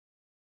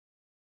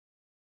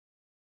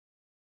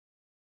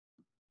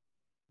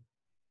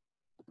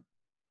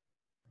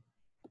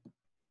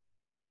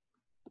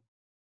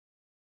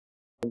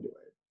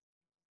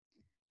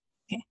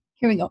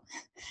Here we go.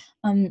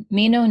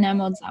 Mino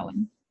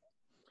Nah-mode-zaw-in.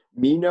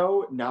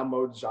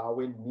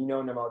 Mino-Mnaamodzawin,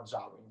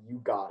 Mino-Mnaamodzawin. You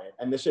got it.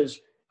 And this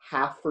is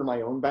half for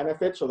my own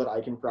benefit so that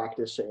I can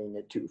practice saying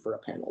it too for a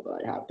panel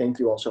that I have. Thank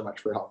you all so much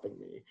for helping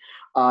me.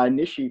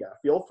 Nishida,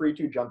 feel free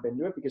to jump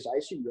into it because I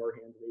see your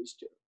hand raised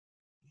too.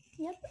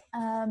 Yep.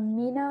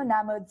 Mee-no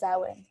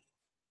Nah-mode-zaw-in.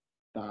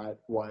 That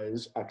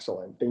was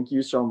excellent. Thank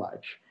you so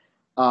much.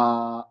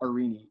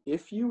 Arini,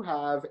 if you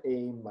have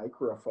a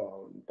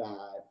microphone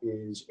that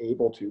is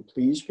able to,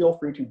 please feel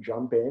free to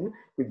jump in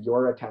with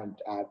your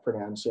attempt at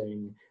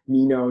pronouncing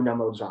Mee-no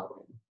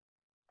Nah-mode-zaw-in.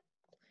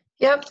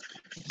 Yep.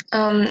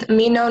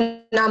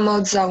 Mino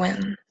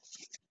Nah-mode-zaw-in.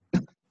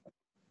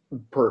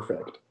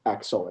 Perfect.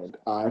 Excellent.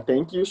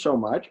 Thank you so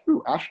much.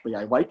 Ooh, Ashley,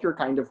 I like your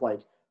kind of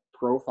like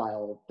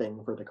profile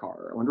thing for the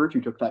car. I wonder if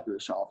you took that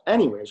yourself.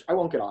 Anyways, I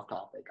won't get off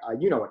topic.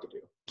 You know what to do.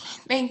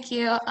 Thank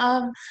you.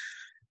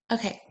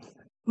 Okay.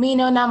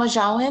 Mino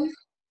Nah-mode-zaw-in.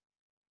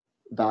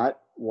 That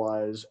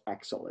was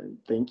excellent.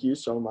 Thank you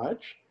so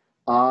much.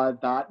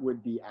 That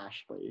would be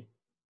Ashley.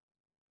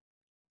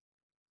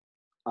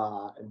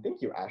 And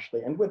thank you,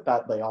 Ashley. And with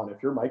that, Leon,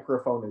 if your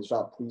microphone is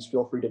up, please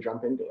feel free to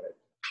jump into it.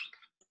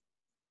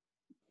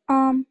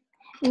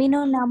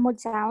 Mino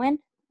Nah-mode-zaw-in.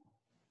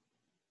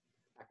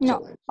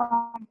 No,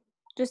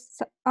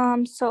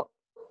 so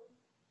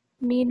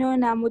Mino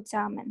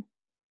Nah-mode-zaw-in.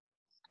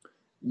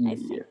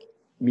 Yeah.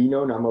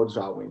 Mino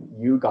Nah-mode-zaw-in.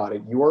 You got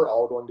it. You are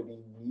all going to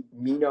be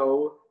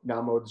Mino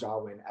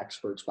Nah-mode-zaw-in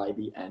experts by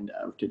the end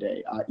of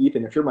today.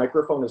 Ethan, if your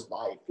microphone is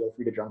live, feel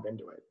free to jump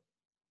into it.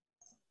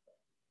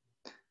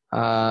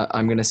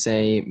 I'm going to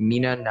say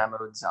Mino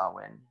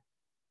Nah-mode-zaw-in.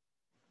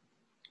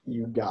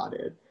 You got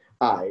it.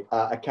 All right.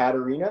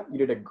 Katerina, you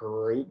did a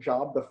great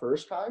job the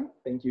first time.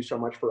 Thank you so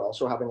much for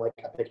also having like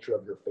a picture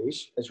of your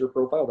face as your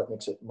profile. That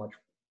makes it much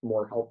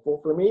more helpful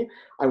for me.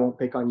 I won't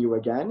pick on you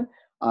again.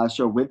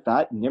 So with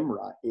that,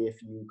 Nimra,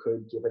 if you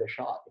could give it a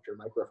shot if your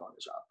microphone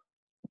is up.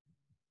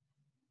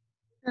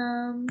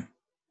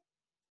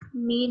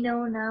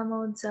 Mino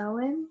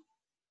Nah-mode-zaw-in.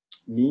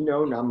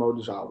 Mino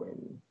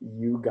Nah-mode-zaw-in.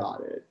 You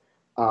got it.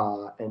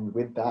 And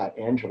with that,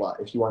 Angela,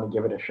 if you want to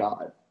give it a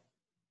shot.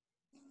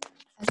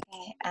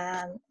 Okay.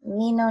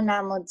 Mino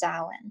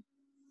Nah-mode-zaw-in.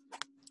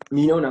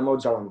 Mino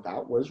Nah-mode-zaw-in.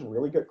 That was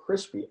really good.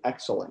 Crispy.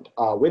 Excellent.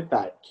 With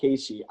that,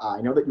 Casey,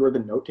 I know that you're the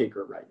note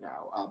taker right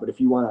now, but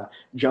if you want to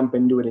jump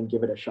into it and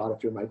give it a shot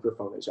if your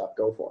microphone is up,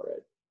 go for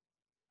it.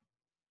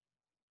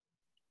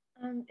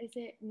 Is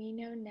it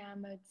Mino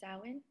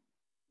Nah-mode-zaw-in?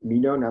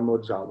 Mino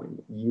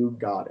Nah-mode-zaw-in. You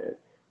got it.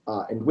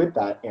 And with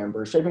that,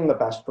 Amber, saving the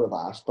best for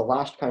last, the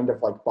last kind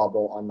of like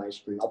bubble on my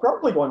screen. I'll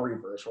probably go in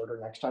reverse order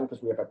next time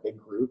because we have a big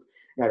group.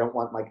 And I don't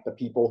want like the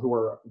people who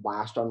are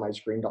last on my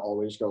screen to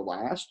always go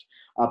last.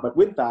 But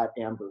with that,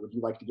 Amber, would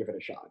you like to give it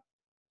a shot?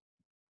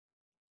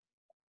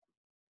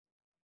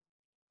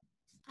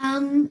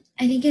 I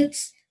think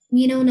it's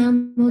Mino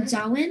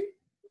Nah-mode-zaw-in.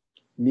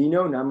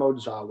 Mino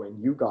Nah-mode-zaw-in.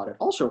 You got it.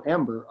 Also,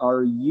 Amber,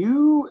 are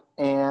you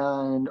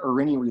and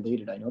Arini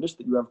related? I noticed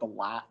that you have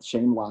the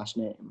same last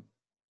name.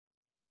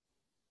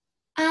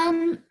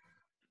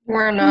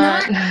 We're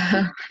not.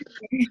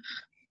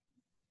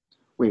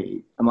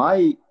 Wait, am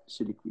I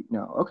Siddiqui?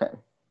 No, okay.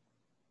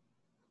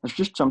 That's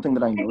just something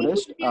that I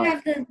noticed. We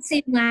have the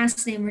same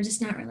last name. We're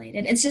just not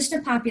related. It's just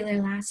a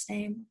popular last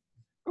name.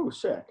 Oh,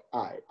 sick.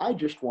 I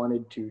just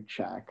wanted to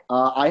check.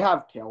 I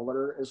have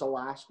Taylor as a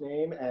last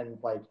name, and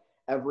like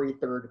every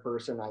third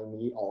person I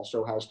meet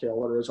also has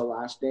Taylor as a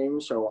last name,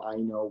 so I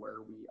know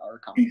where we are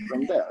coming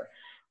from there.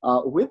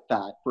 With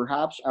that,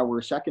 perhaps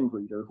our second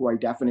reader, who I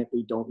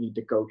definitely don't need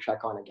to go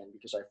check on again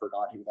because I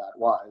forgot who that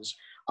was,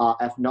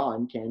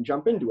 F9 can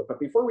jump into it. But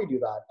before we do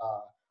that,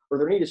 are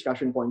there any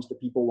discussion points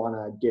that people want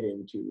to get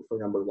into for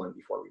number one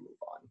before we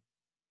move on?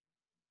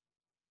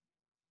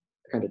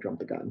 I kind of jumped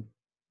the gun.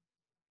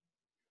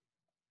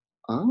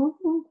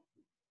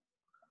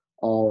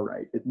 All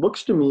right. It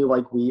looks to me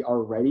like we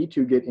are ready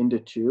to get into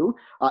two.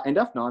 And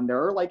F9,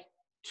 there are like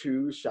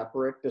two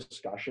separate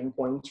discussion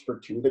points for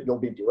two that you'll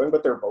be doing,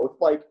 but they're both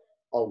like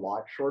a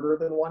lot shorter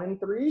than 1 and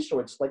 3. So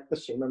it's like the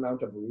same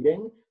amount of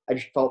reading. I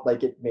just felt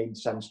like it made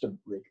sense to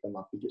break them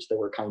up because they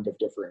were kind of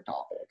different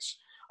topics.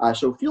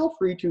 So feel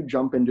free to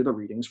jump into the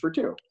readings for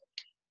 2.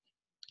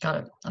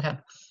 Got it. Okay.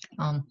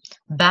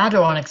 Bad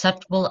or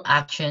unacceptable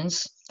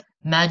actions,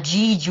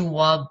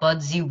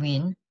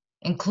 Mee-no-Mnaamodzawin,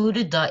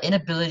 included the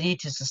inability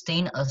to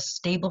sustain a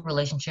stable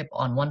relationship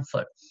on one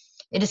foot.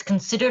 It is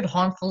considered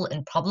harmful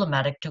and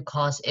problematic to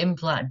cause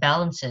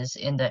imbalances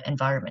in the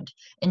environment.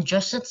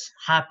 Injustice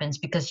happens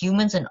because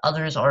humans and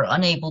others are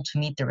unable to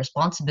meet their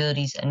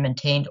responsibilities and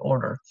maintain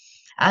order.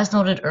 As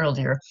noted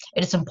earlier,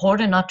 it is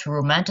important not to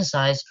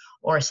romanticize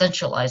or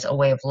essentialize a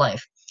way of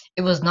life.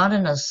 It was not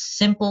a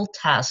simple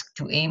task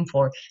to aim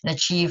for and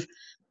achieve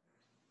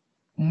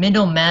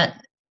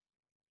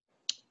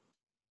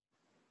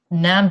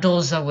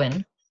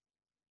Mino-Mnaamodzawin.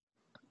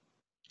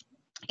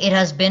 It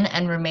has been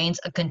and remains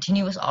a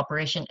continuous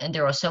operation, and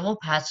there are several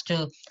paths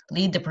to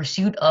lead the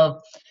pursuit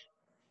of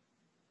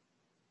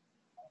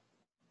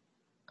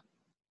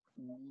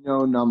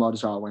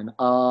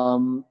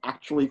Mino-Mnaamodzawin.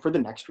 Actually, for the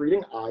next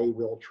reading, I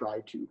will try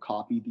to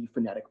copy the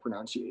phonetic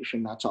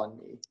pronunciation. That's on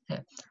me.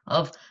 Okay.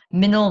 Of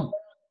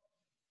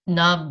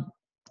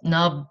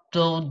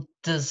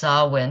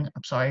Mino-Mnaamodzawin.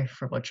 I'm sorry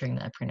for butchering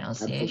that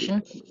pronunciation.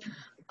 Absolutely.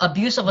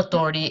 Abuse of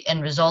authority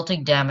and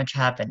resulting damage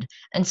happened,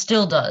 and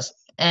still does,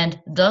 and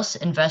thus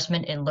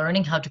investment in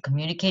learning how to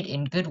communicate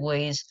in good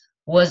ways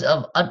was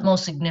of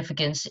utmost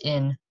significance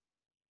in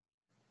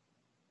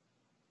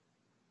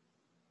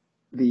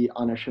The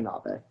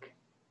Anishinaabe.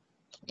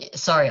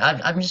 Sorry,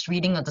 I'm just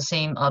reading at the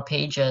same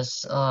page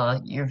as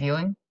you're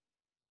viewing.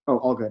 Oh,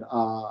 all good.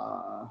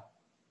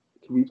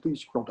 Can we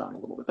please scroll down a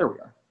little bit? There we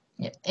are.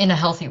 Yeah, in a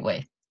healthy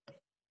way.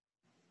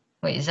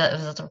 Wait, is that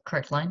the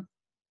correct line?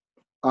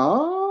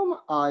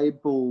 I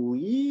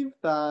believe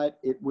that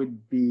it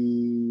would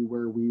be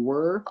where we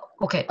were.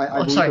 Okay. I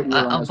believe Sorry, that we were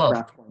on as above.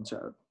 Kraft points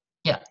out.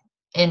 Yeah,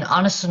 in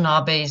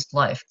Anishinabe's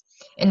life.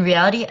 In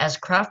reality, as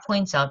Kraft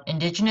points out,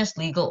 indigenous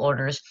legal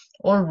orders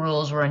or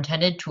rules were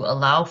intended to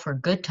allow for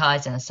good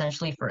ties and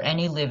essentially for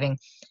any living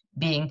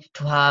being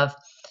to have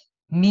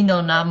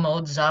Mino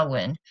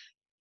Nah-mode-zaw-in.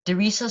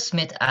 Teresa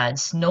Smith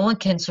adds, no one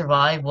can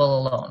survive well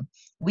alone.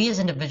 We as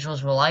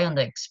individuals rely on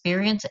the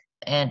experience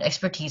and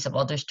expertise of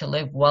others to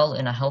live well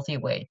in a healthy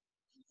way.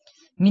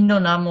 Mino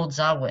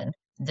Nah-mode-zaw-in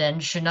then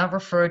should not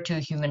refer to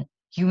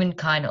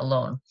humankind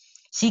alone.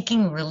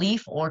 Seeking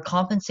relief or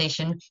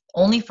compensation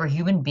only for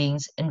human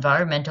beings'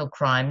 environmental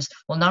crimes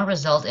will not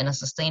result in a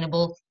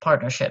sustainable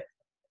partnership.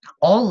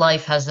 All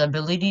life has the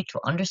ability to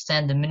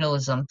understand the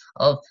minimalism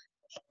of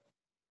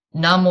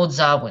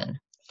Nah-mode-zaw-in.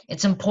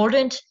 It's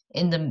important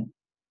in the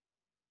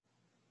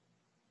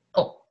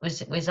was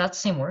that the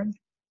same word?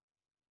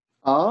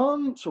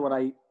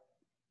 It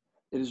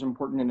is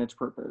important in its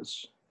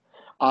purpose.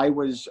 I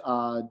was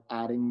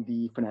adding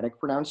the phonetic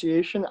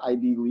pronunciation. I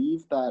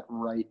believe that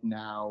right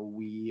now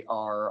we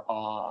are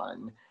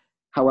on,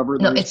 however,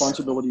 the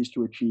responsibility is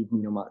to achieve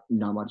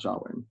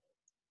Mino-Mnaamodzawin.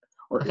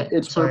 Or Okay,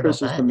 its sorry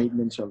purpose about is that. the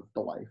maintenance of the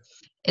life.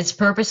 Its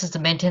purpose is the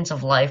maintenance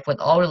of life with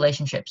all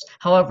relationships.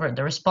 However,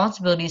 the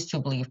responsibility is to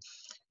believe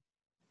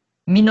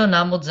Mino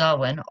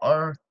Nah-mode-zaw-in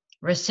are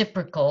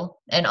reciprocal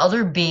and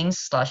other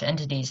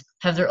beings/entities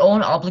have their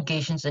own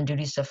obligations and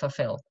duties to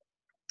fulfill.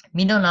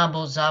 Mino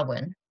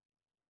Nah-mode-zaw-in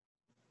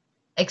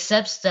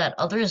accepts that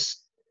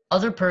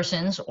other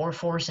persons or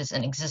forces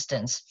in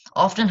existence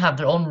often have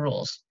their own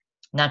rules,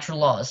 natural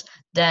laws,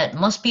 that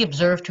must be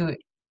observed to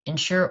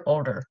ensure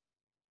order.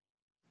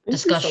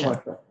 Thank you so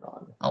much,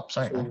 Ron. Oh,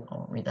 sorry,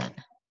 I'll read that.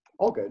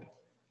 All good.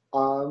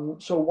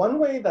 So one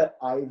way that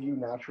I view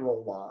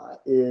natural law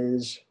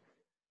is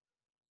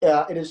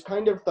it is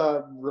kind of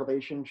the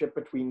relationship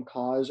between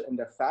cause and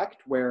effect,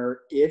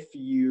 where if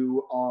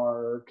you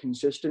are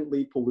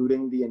consistently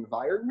polluting the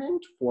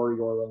environment for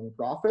your own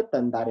profit,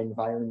 then that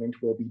environment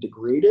will be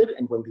degraded.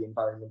 And when the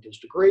environment is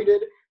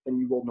degraded, then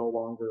you will no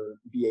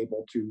longer be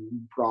able to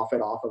profit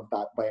off of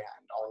that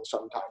land on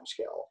some time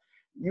scale.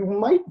 You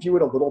might view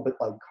it a little bit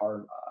like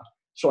karma.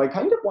 So I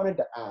kind of wanted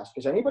to ask,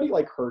 has anybody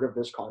like heard of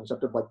this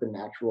concept of like the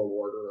natural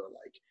order or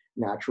like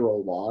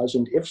natural laws?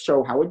 And if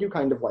so, how would you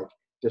kind of like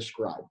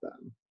describe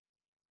them?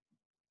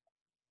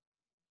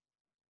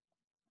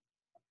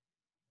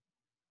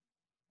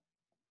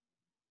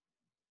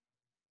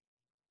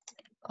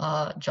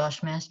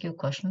 Josh, may I ask you a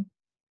question?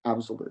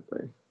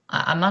 Absolutely.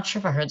 I'm not sure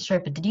if I heard this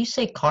right, but did you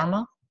say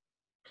karma?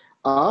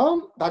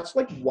 That's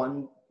like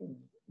one,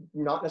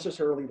 not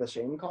necessarily the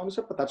same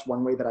concept, but that's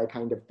one way that I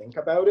kind of think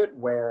about it,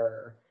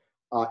 where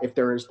if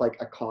there is like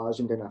a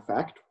cause and an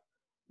effect,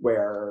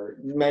 where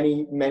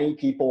many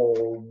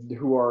people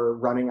who are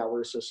running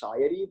our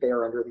society, they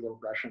are under the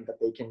impression that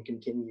they can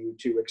continue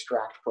to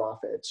extract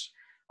profits,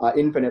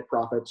 infinite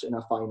profits in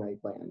a finite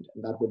land,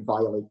 and that would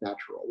violate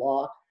natural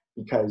law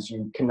because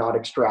you cannot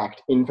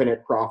extract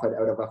infinite profit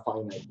out of a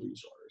finite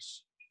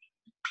resource.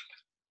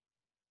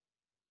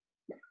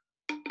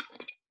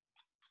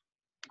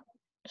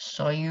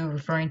 So are you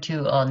referring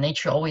to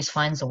nature always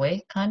finds a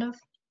way, kind of?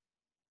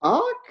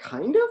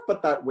 Kind of,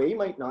 but that way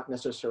might not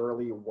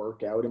necessarily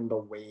work out in the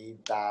way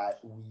that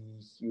we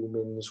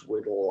humans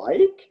would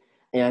like.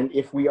 And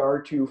if we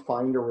are to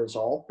find a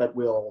result that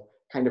will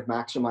kind of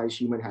maximize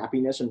human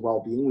happiness and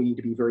well-being, we need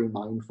to be very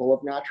mindful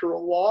of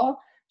natural law.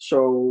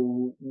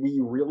 So we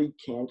really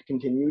can't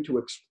continue to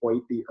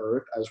exploit the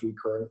earth as we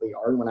currently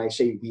are. And when I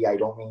say we, I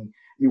don't mean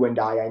you and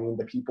I mean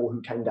the people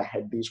who tend to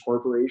head these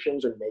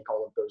corporations and make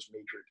all of those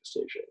major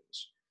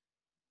decisions.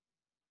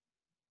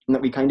 And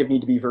that we kind of need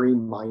to be very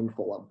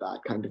mindful of that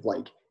kind of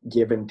like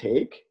give and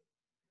take.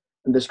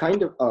 And this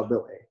kind of,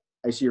 Billy,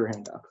 I see your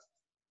hand up.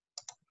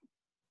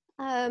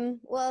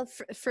 Well,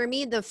 for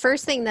me, the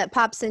first thing that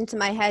pops into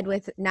my head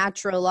with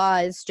natural law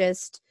is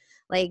just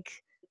like,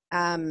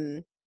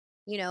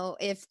 you know,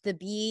 if the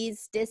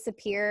bees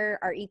disappear,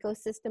 our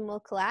ecosystem will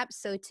collapse.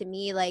 So to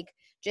me, like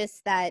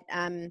just that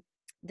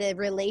the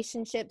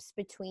relationships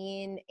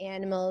between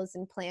animals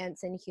and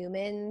plants and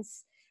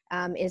humans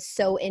is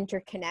so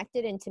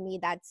interconnected. And to me,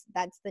 that's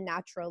the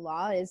natural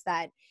law, is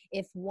that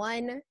if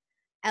one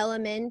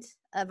element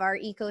of our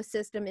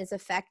ecosystem is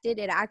affected,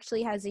 it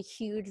actually has a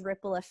huge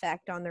ripple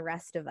effect on the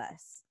rest of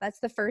us. That's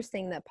the first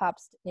thing that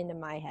pops into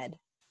my head.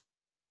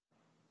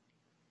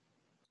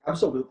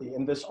 Absolutely.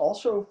 And this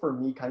also, for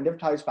me, kind of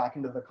ties back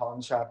into the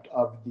concept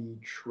of the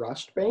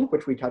trust bank,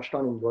 which we touched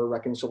on in your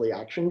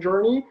reconciliation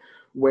journey,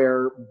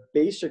 where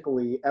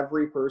basically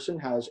every person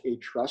has a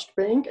trust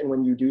bank. And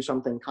when you do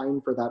something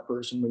kind for that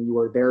person, when you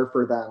are there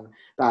for them,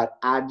 that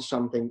adds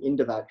something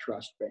into that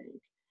trust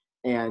bank.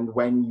 And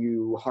when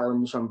you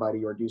harm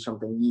somebody or do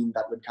something mean,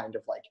 that would kind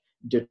of like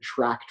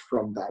detract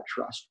from that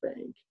trust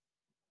bank.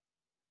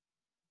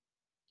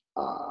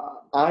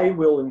 I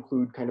will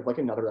include kind of like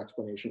another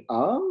explanation.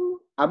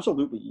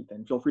 Absolutely,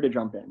 Ethan. Feel free to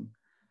jump in.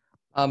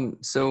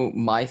 So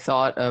my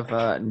thought of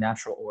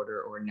natural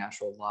order or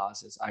natural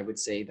laws is I would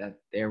say that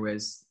there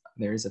is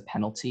a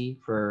penalty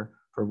for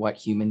what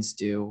humans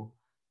do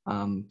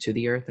to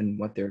the earth and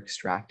what they're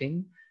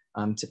extracting,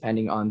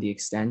 depending on the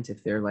extent.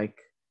 If they're like,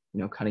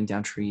 cutting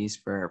down trees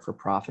for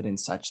profit and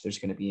such, there's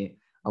going to be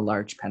a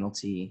large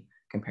penalty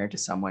compared to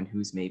someone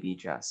who's maybe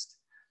just,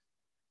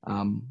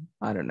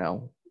 I don't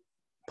know,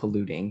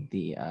 polluting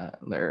the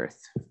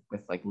earth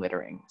with like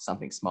littering,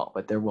 something small,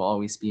 but there will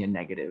always be a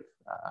negative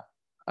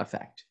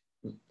effect.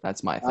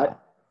 That's my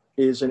thought.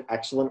 That is an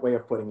excellent way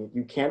of putting it.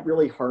 You can't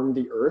really harm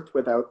the earth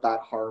without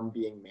that harm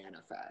being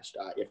manifest,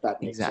 if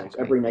that makes sense.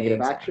 Every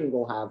negative action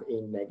will have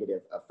a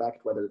negative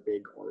effect, whether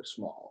big or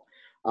small.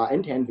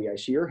 And Tanvi, I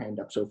see your hand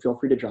up, so feel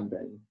free to jump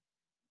in.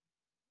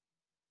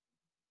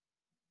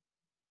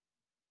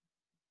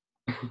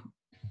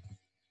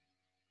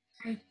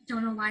 I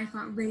don't know why I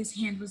thought Ray's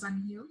hand was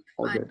on mute.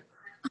 All good.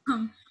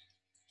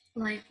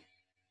 Like,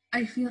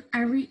 I feel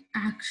every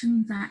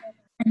action that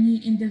any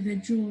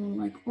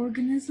individual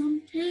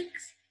organism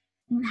takes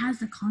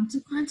has a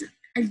consequence.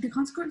 The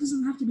consequence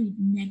doesn't have to be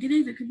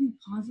negative; it could be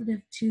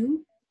positive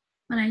too.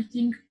 But I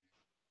think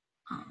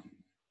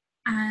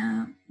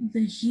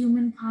the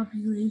human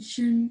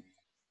population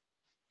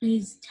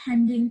is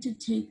tending to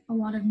take a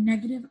lot of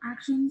negative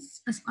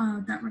actions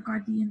that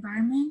regard the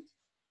environment,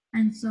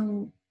 and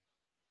so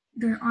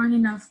there aren't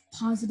enough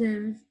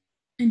positive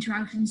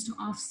interactions to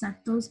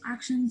offset those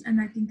actions, and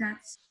I think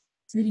that's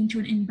leading to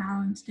an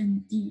imbalance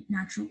in the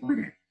natural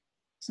order.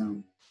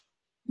 So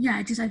yeah,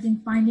 I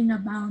think finding a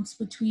balance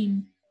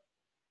between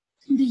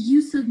the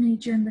use of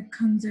nature and the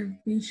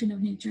conservation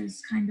of nature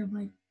is kind of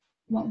like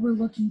what we're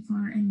looking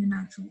for in the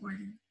natural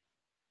order.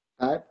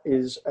 That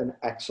is an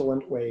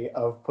excellent way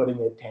of putting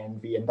it,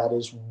 Tanvi, and that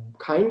is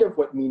kind of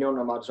what Mino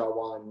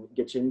Nah-mode-zaw-in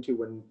gets into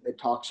when it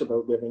talks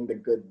about living the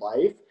good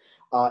life.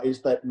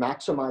 Is that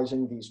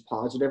maximizing these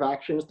positive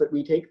actions that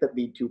we take that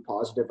lead to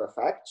positive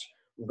effects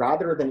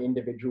rather than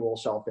individual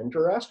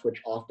self-interest, which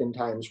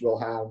oftentimes will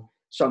have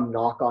some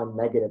knock-on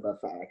negative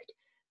effect.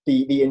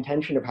 The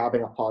intention of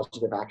having a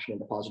positive action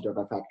and a positive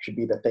effect should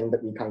be the thing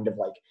that we kind of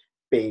like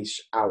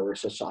base our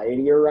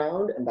society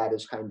around, and that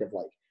is kind of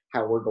like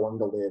how we're going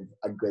to live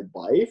a good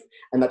life.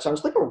 And that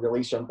sounds like a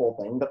really simple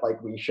thing that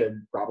like we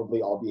should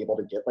probably all be able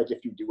to get. Like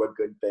if you do a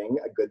good thing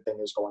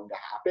is going to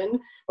happen.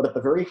 But at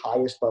the very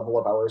highest level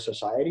of our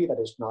society, that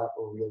is not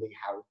really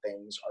how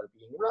things are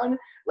being run.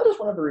 That is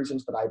one of the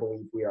reasons that I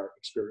believe we are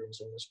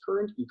experiencing this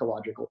current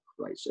ecological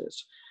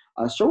crisis.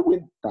 So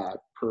with that,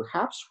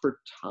 perhaps for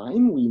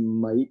time, we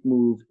might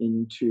move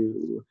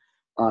into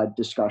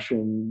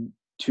discussion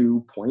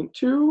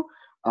 2.2,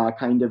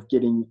 kind of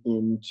getting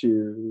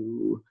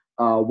into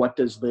what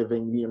does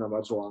living Mee-no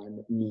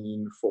Nah-mode-zaw-in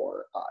mean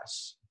for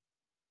us?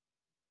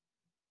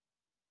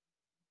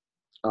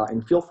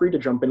 And feel free to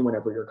jump in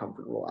whenever you're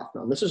comfortable,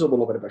 Afnan. This is a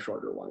little bit of a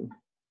shorter one.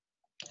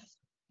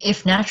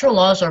 If natural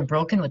laws are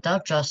broken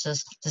without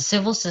justice, the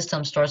civil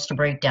system starts to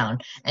break down,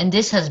 and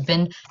this has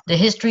been the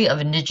history of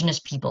indigenous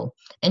people.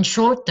 In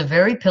short, the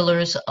very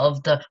pillars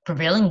of the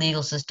prevailing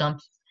legal system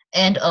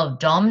and of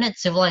dominant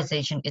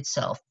civilization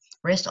itself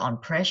rest on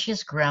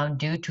precious ground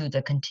due to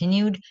the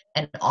continued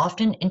and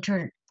often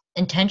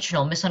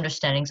intentional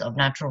misunderstandings of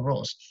natural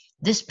rules.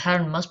 This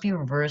pattern must be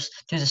reversed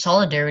through the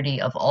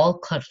solidarity of all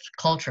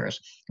cultures,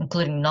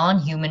 including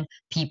non-human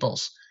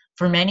peoples.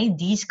 For many,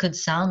 these could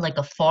sound like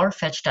a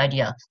far-fetched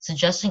idea,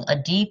 suggesting a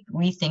deep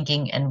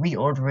rethinking and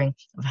reordering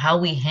of how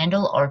we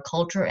handle our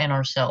culture and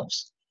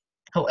ourselves.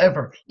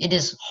 However, it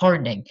is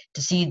heartening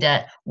to see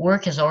that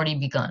work has already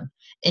begun.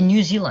 In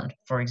New Zealand,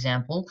 for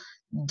example,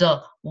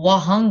 the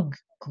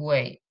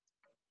Wahangwe,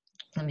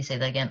 let me say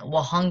that again,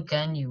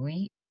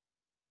 Wahanganyui,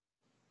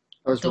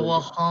 the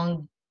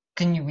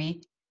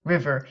Wahanganyui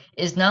River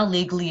is now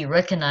legally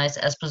recognized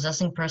as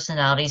possessing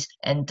personalities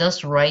and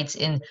thus rights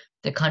in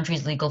the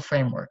country's legal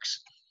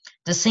frameworks.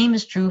 The same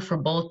is true for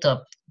both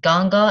the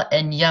Ganga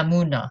and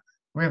Yamuna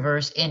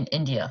rivers in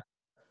India.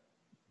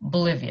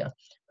 Bolivia,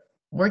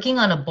 working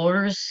on a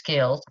border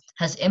scale,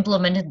 has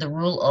implemented the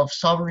rule of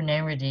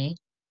sovereignty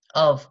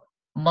of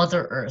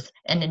Mother Earth,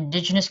 and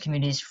indigenous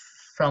communities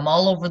from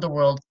all over the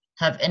world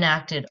have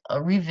enacted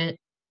a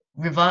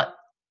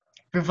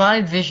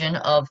revived vision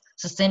of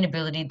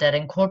sustainability that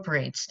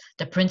incorporates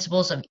the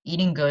principles of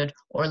eating good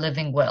or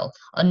living well,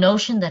 a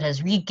notion that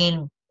has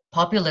regained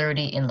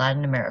popularity in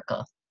Latin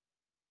America.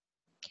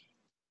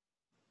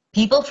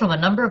 People from a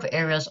number of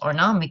areas are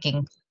now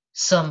making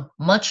some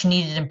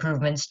much-needed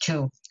improvements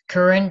to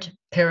current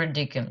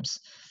paradigms.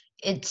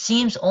 It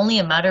seems only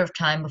a matter of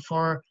time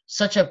before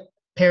such a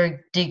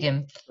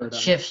paradigm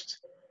shifts.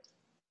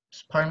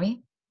 Pardon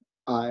me?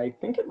 I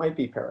think it might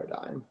be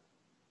paradigm.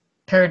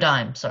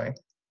 Paradigm, sorry.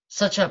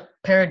 Such a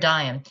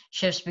paradigm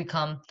shifts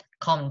become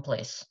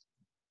commonplace.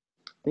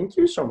 Thank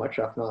you so much,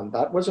 Efnan.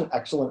 That was an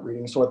excellent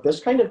reading. So what this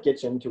kind of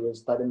gets into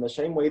is that in the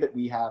same way that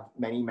we have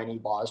many, many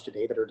laws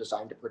today that are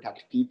designed to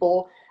protect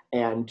people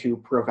and to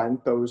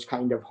prevent those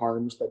kind of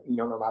harms that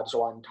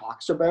Mino-Mnaamodzawin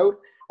talks about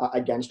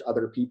against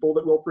other people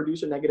that will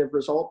produce a negative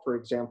result. For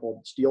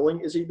example, stealing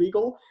is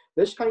illegal.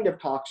 This kind of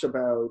talks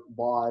about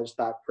laws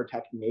that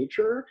protect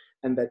nature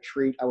and that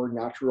treat our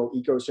natural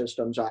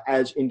ecosystems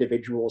as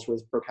individuals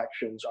with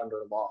protections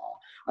under law.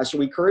 So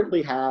we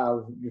currently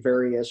have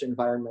various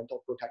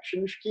environmental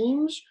protection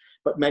schemes,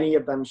 but many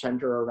of them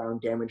center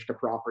around damage to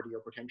property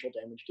or potential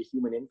damage to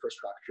human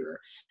infrastructure.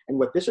 And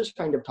what this is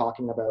kind of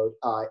talking about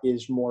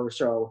is more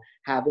so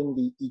having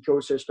the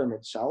ecosystem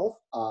itself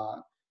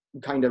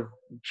kind of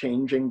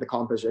changing the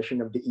composition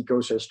of the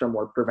ecosystem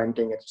or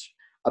preventing its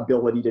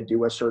ability to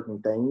do a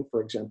certain thing,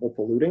 for example,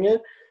 polluting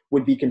it,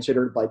 would be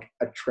considered like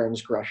a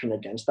transgression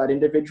against that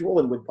individual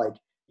and would like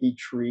be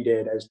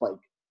treated as like,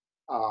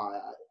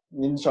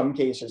 in some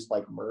cases,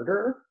 like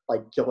murder,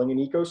 like killing an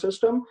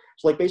ecosystem.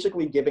 So like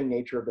basically giving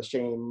nature the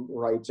same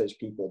rights as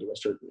people to a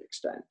certain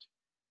extent.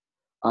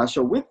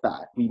 So with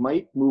that, we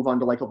might move on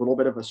to like a little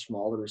bit of a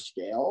smaller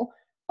scale.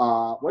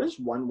 What is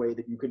one way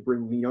that you could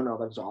bring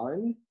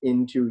Mino-Mnaamodzawin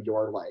into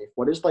your life?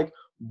 What is like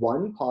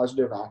one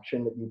positive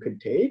action that you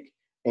could take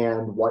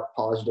and what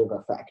positive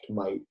effect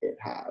might it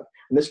have?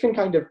 And this can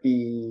kind of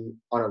be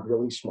on a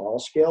really small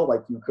scale,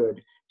 like you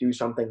could do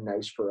something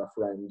nice for a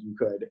friend. You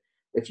could,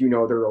 if you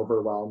know they're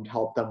overwhelmed,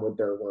 help them with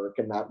their work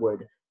and that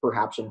would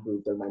perhaps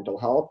improve their mental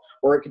health.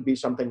 Or it could be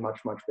something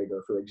much, much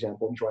bigger, for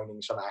example,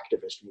 joining some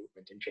activist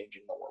movement and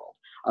changing the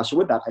world. So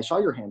with that, I saw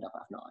your hand up,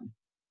 Afnan.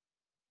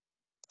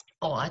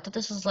 Oh, I thought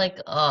this was like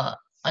I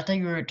thought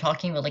you were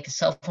talking about like a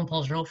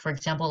self-imposed rule. For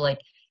example, like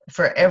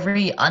for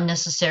every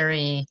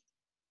unnecessary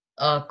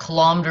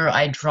kilometer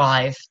I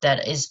drive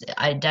that is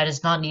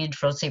not needed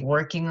for, let's say,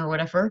 working or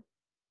whatever,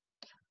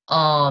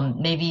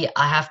 maybe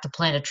I have to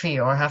plant a tree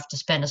or I have to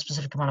spend a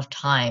specific amount of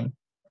time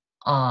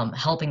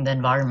helping the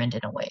environment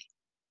in a way.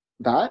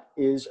 That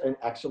is an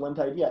excellent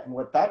idea. And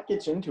what that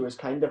gets into is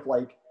kind of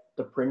like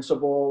the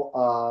principle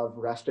of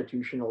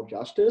restitutional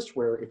justice,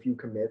 where if you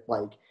commit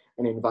like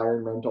an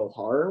environmental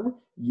harm,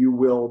 you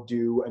will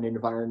do an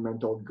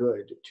environmental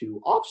good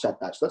to offset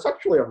that. So that's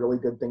actually a really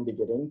good thing to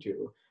get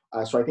into.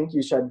 So I think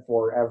you said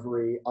for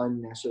every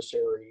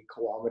unnecessary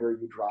kilometer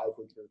you drive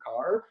with your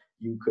car,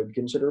 you could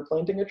consider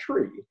planting a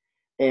tree.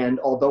 And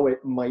although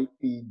it might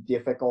be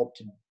difficult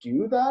to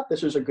do that,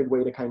 this is a good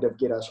way to kind of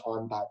get us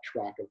on that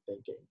track of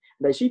thinking.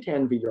 And I see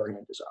Tanvi, your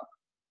hand is up.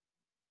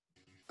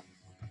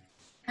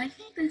 I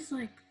think this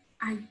like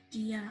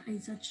idea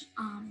is such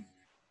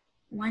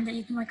one that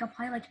you can like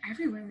apply like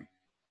everywhere.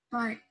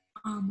 But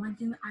one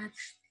thing that I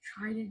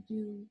try to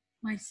do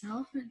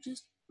myself is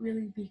just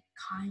really be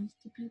kind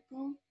to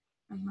people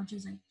as much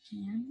as I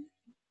can.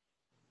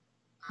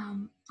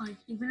 Like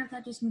even if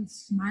that just means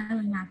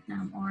smiling at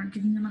them or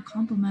giving them a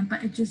compliment,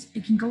 but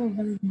it can go a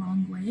really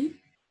long way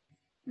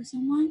for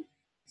someone.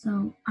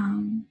 So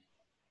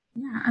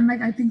yeah, and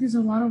like I think there's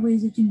a lot of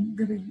ways you can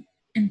really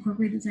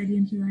incorporate this idea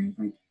into your life,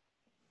 like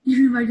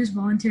even by just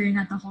volunteering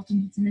at the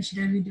Halton Youth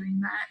Initiative, you're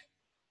doing that.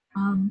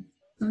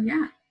 So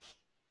yeah.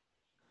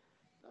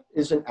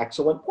 Is an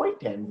excellent point,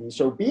 Tanvi.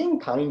 So being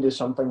kind is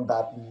something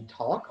that we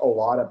talk a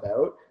lot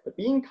about, but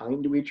being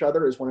kind to each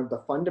other is one of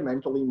the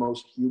fundamentally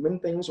most human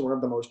things, one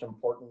of the most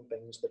important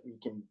things that we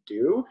can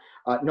do,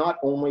 not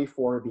only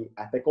for the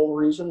ethical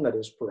reason that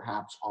is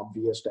perhaps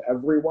obvious to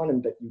everyone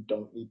and that you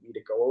don't need me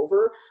to go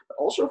over, but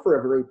also for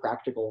a very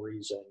practical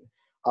reason.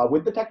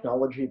 With the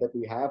technology that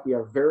we have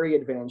very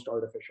advanced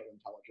artificial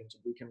intelligence,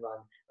 and we can run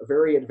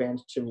very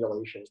advanced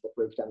simulations that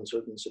break down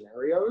certain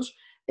scenarios.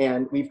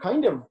 And we've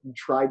kind of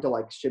tried to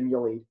like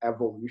simulate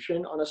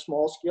evolution on a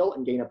small scale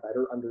and gain a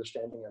better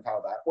understanding of how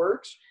that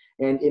works.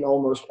 And in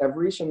almost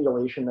every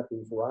simulation that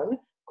we've run,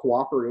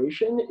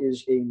 cooperation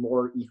is a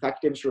more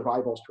effective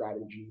survival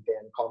strategy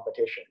than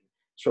competition.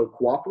 So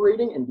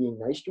cooperating and being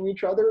nice to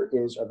each other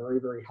is a very,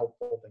 very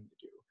helpful thing to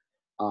do.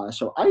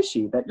 So I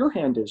see that your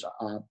hand is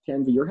up.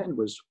 Tanvi, your hand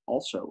was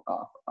also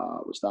up.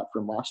 Was that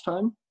from last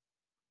time?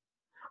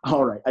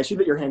 All right, I see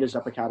that your hand is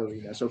up,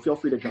 Ekaterina, so feel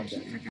free to jump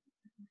in.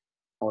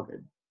 All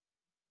good.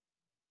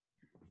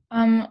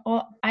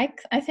 Well,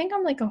 I think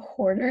I'm like a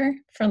hoarder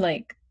for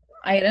like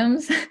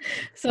items.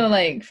 So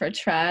like for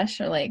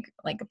trash or like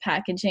a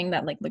packaging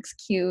that like looks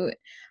cute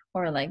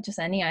or like just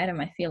any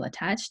item I feel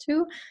attached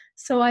to.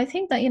 So I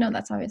think that,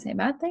 that's obviously a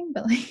bad thing,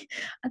 but like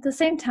at the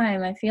same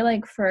time, I feel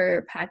like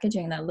for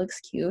packaging that looks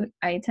cute,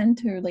 I tend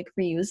to like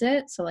reuse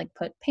it. So like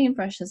put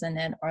paintbrushes in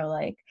it or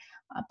like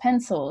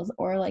pencils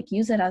or like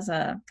use it as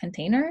a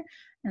container.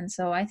 And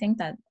so I think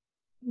that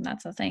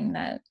that's a thing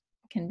that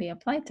can be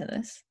applied to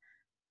this.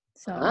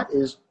 So that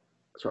is,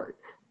 sorry.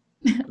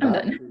 I'm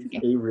That done. is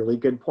Okay. a really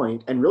good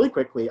point. And really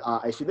quickly,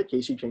 I see that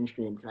Casey changed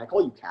her name. Can I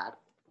call you Kat?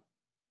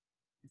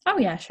 Oh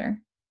yeah, sure.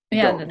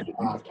 Yeah.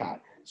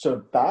 Kat.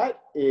 So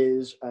that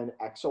is an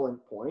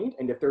excellent point.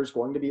 And if there's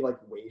going to be like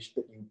waste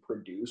that you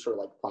produce or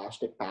like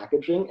plastic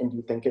packaging and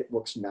you think it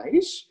looks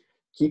nice,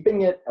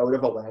 keeping it out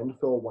of a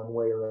landfill one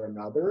way or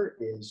another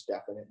is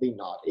definitely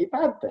not a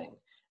bad thing.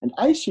 And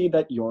I see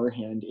that your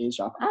hand is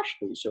up,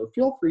 Ashley. So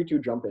feel free to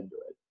jump into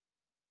it.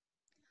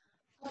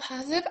 A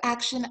positive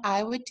action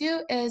I would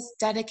do is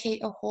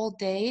dedicate a whole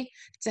day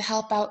to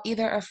help out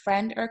either a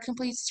friend or a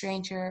complete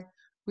stranger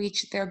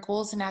reach their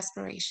goals and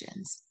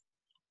aspirations.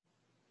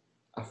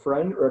 A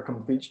friend or a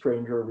complete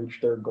stranger reach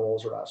their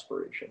goals or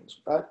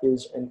aspirations. That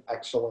is an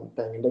excellent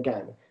thing. And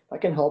again,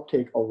 that can help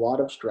take a lot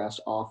of stress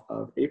off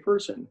of a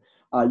person.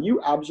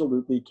 You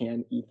absolutely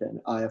can, Ethan.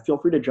 Feel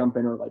free to jump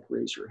in or like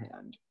raise your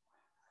hand.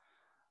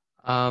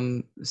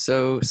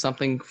 So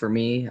something for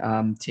me,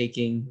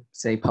 taking,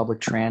 say, public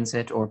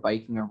transit or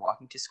biking or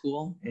walking to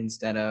school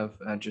instead of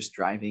just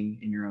driving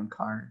in your own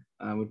car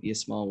would be a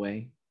small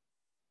way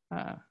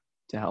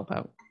to help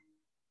out.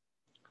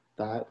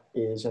 That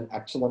is an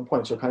excellent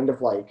point. So kind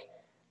of like,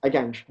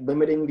 again,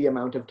 limiting the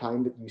amount of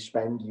time that you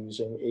spend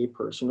using a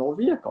personal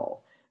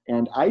vehicle.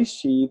 And I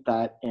see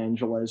that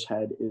Angela's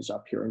head is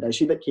up here. And I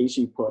see that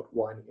Casey put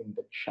one in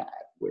the chat,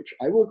 which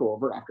I will go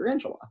over after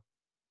Angela.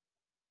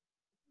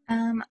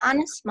 On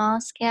a small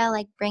scale,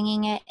 like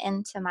bringing it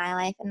into my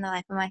life and the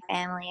life of my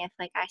family, if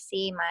like I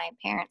see my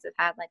parents have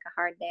had like a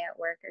hard day at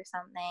work or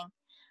something,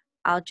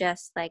 I'll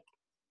just like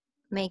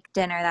make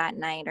dinner that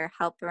night or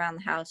help around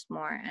the house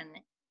more and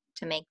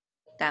to make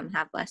them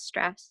have less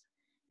stress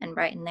and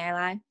brighten their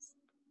lives.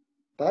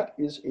 That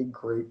is a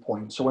great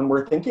point. So when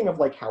we're thinking of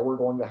like how we're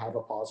going to have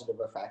a positive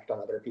effect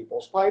on other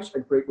people's lives, a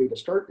great way to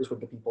start is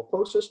with the people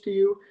closest to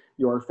you,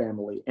 your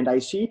family. And I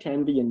see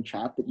Tanvi in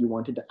chat that you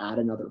wanted to add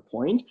another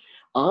point.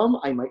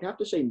 I might have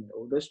to say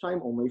no this time,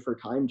 only for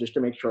time, just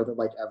to make sure that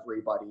like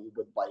everybody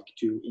would like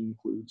to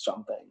include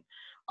something.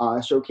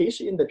 So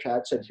Casey in the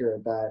chat said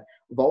here that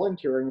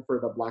volunteering for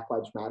the Black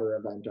Lives Matter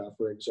event,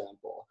 for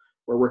example,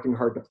 we're working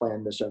hard to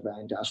plan this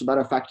event. So that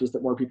effect is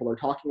that more people are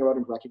talking about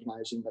and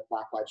recognizing that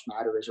Black Lives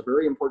Matter is a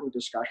very important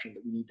discussion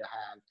that we need to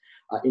have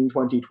in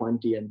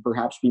 2020 and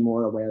perhaps be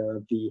more aware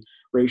of the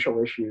racial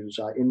issues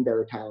in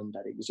their town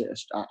that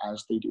exist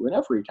as they do in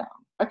every town.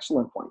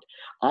 Excellent point.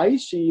 I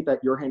see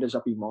that your hand is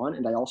up, Iman,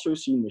 and I also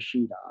see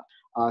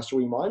Nishida.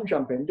 So Iman,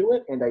 jump into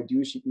it, and I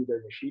do see you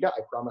there, Nishida.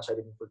 I promise I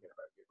didn't forget about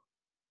you.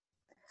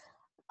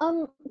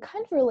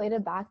 Kind of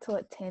related back to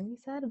what Tammy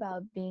said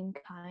about being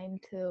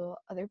kind to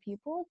other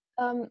people.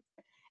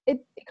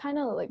 It kind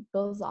of like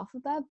goes off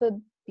of that, but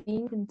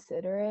being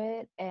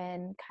considerate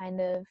and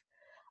kind of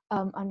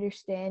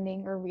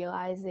understanding or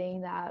realizing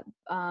that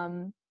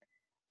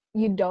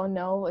you don't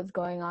know what's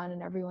going on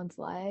in everyone's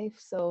life.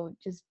 So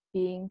just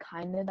being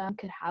kind to them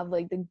could have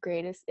like the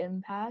greatest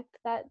impact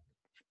that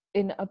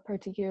in a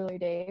particular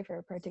day for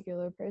a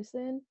particular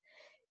person.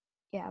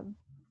 Yeah.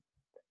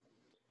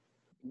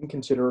 Being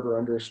considerate or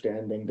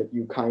understanding that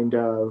you kind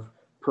of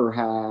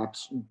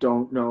perhaps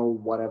don't know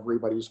what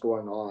everybody's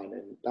going on.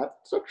 And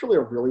that's actually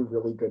a really,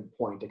 really good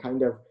point, to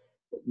kind of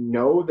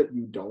know that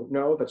you don't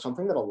know. That's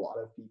something that a lot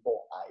of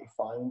people I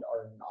find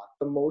are not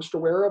the most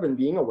aware of, and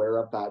being aware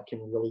of that can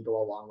really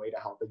go a long way to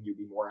helping you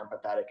be more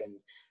empathetic and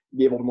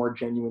be able to more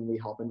genuinely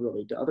help and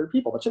relate to other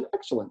people. That's an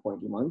excellent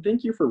point, Iman.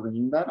 Thank you for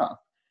bringing that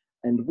up.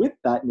 And with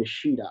that,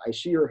 Nishida, I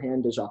see your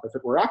hand is up. If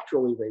it were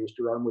actually raised,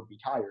 your arm would be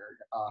tired.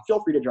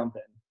 Feel free to jump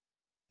in.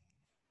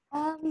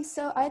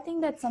 So I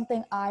think that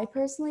something I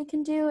personally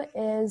can do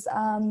is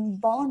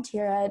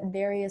volunteer at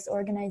various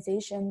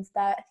organizations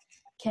that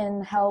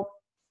can help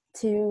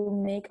to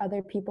make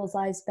other people's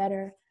lives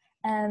better.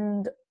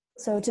 And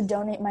so to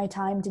donate my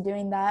time to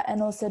doing that,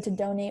 and also to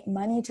donate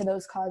money to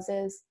those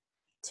causes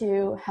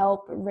to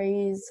help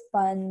raise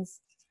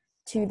funds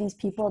to these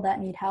people that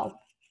need help.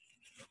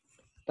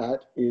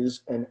 That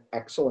is an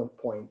excellent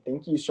point.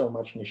 Thank you so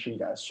much,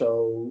 Nishida.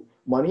 So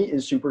money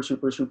is super,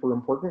 super, super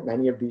important.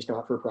 Many of these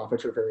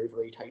not-for-profits are very,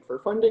 very tight for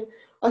funding.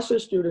 Us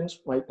as students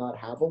might not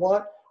have a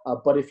lot,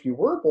 but if you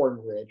were born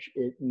rich,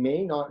 it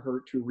may not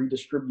hurt to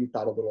redistribute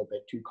that a little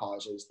bit to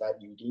causes that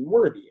you deem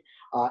worthy.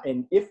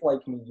 And if,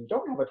 like me, you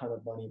don't have a ton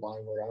of money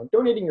lying around,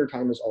 donating your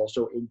time is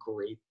also a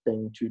great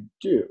thing to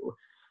do.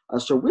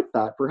 So with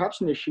that, perhaps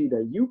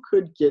Nishida, you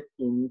could get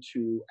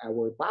into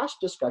our last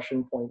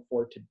discussion point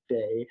for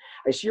today.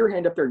 I see your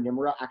hand up there,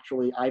 Nimra.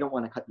 Actually, I don't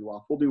want to cut you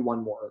off. We'll do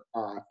one more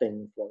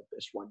thing for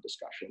this one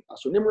discussion.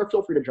 So Nimra,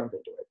 feel free to jump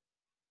into it.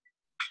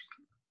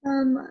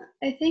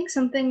 I think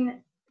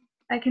something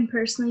I can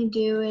personally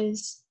do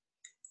is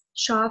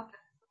shop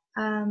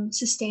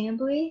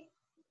sustainably,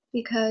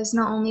 because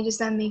not only does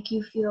that make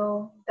you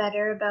feel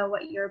better about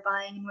what you're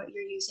buying and what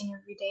you're using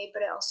every day,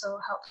 but it also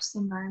helps the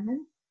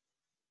environment.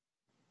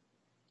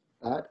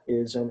 That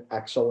is an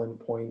excellent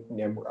point,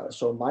 Nimra.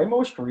 So my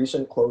most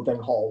recent clothing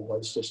haul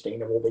was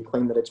sustainable. They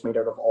claim that it's made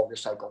out of all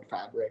recycled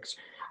fabrics.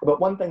 But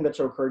one thing that's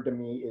occurred to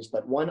me is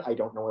that one, I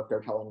don't know if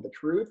they're telling the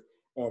truth,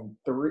 and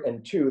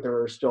two,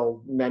 there are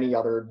still many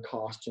other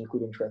costs,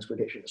 including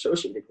transportation,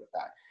 associated with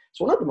that.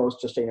 So one of the most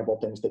sustainable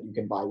things that you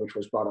can buy, which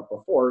was brought up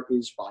before,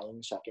 is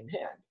buying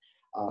secondhand.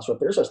 So if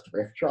there's a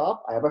thrift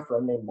shop, I have a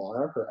friend named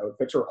Lana, her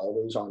outfits are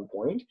always on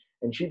point,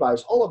 and she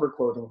buys all of her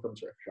clothing from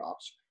thrift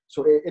shops.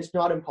 So it's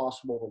not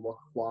impossible to look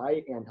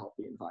fly and help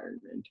the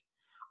environment.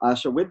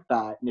 So with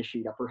that,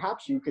 Nishita,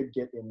 perhaps you could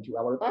get into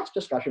our last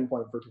discussion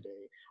point for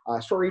today.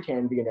 Sorry,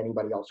 Tanvi, and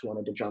anybody else who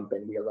wanted to jump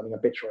in. We are running a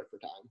bit short for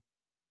time.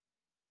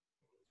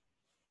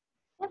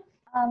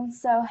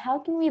 So how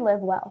can we live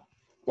well?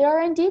 There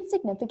are indeed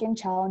significant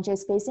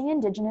challenges facing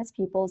Indigenous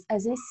peoples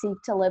as they seek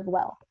to live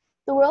well.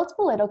 The world's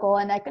political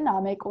and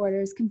economic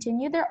orders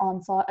continue their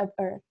onslaught of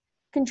Earth,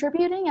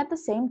 contributing at the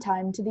same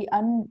time to the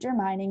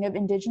undermining of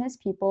Indigenous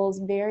peoples'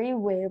 very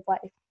way of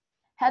life.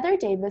 Heather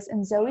Davis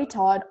and Zoe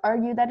Todd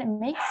argue that it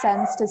makes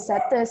sense to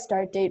set the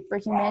start date for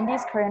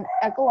humanity's current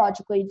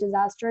ecologically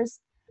disastrous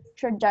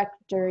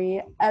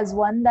trajectory as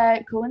one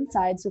that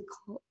coincides with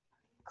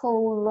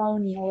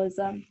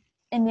colonialism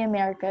in the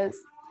Americas,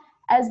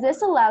 as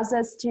this allows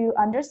us to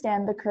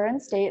understand the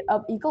current state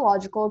of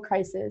ecological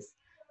crisis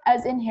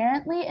as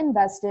inherently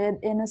invested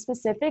in a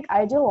specific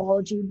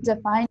ideology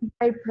defined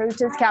by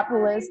protest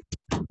capitalist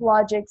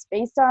logics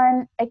based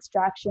on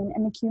extraction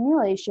and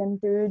accumulation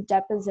through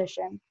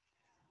deposition.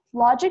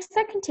 Logics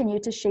that continue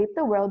to shape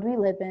the world we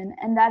live in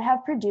and that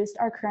have produced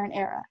our current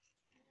era.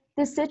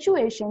 This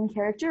situation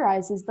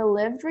characterizes the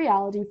lived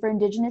reality for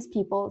Indigenous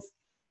peoples,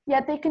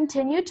 yet they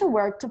continue to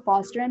work to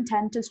foster and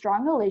tend to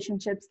strong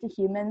relationships to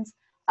humans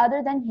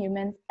other than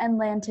humans and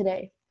land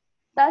today.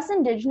 Thus,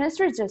 Indigenous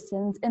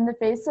resistance in the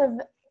face of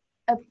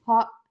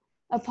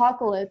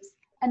apocalypse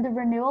and the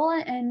renewal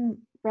and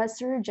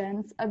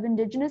resurgence of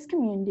Indigenous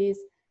communities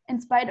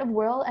in spite of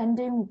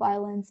world-ending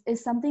violence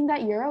is something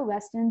that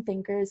Euro-Western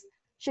thinkers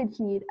should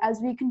heed as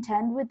we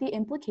contend with the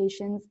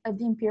implications of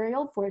the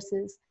imperial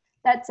forces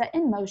that set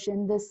in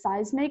motion this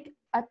seismic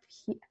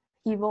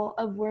upheaval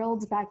of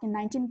worlds back in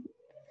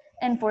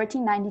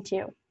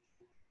 1492.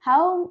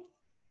 How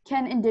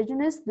can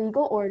Indigenous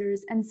legal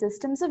orders and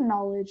systems of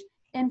knowledge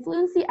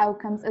influence the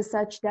outcomes of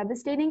such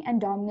devastating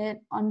and dominant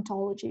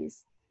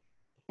ontologies?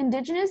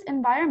 Indigenous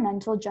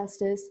environmental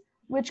justice,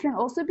 which can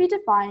also be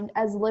defined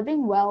as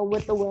living well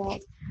with the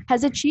world,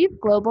 has achieved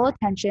global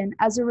attention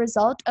as a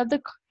result of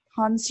the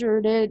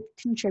concerted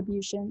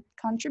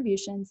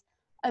contributions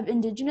of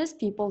Indigenous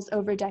peoples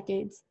over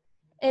decades.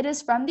 It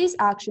is from these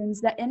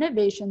actions that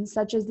innovations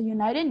such as the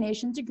United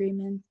Nations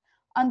Agreement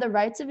on the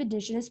Rights of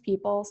Indigenous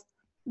Peoples,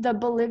 the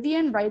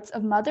Bolivian Rights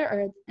of Mother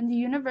Earth, and the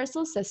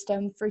Universal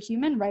System for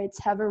Human Rights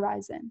have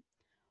arisen.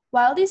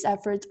 While these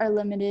efforts are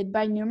limited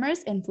by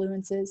numerous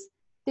influences,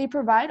 they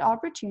provide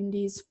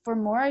opportunities for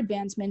more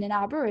advancement in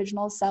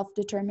Aboriginal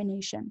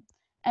self-determination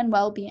and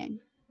well-being.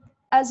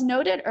 As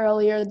noted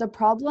earlier, the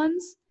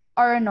problems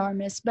are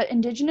enormous, but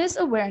Indigenous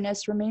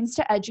awareness remains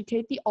to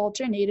educate the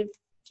alternative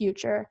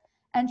future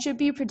and should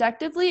be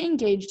productively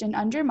engaged in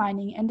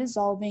undermining and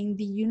dissolving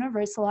the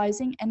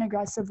universalizing and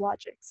aggressive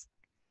logics.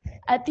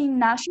 At the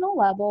national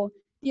level,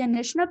 the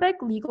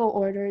Anishinaabeg legal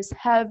orders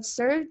have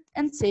served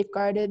and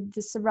safeguarded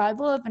the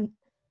survival of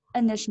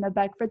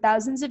Anishinaabeg for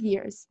thousands of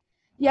years.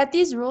 Yet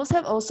these rules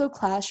have also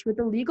clashed with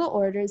the legal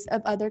orders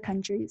of other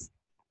countries.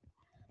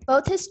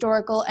 Both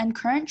historical and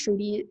current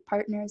treaty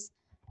partners,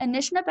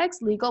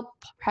 Anishinaabeg's legal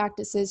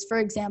practices, for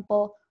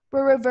example,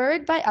 were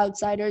revered by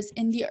outsiders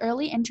in the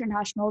early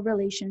international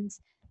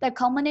relations that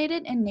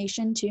culminated in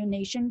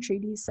nation-to-nation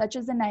treaties such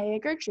as the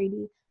Niagara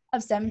Treaty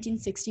of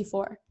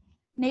 1764.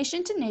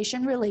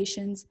 Nation-to-nation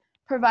relations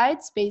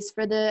provide space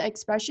for the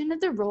expression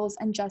of the rules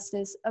and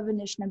justice of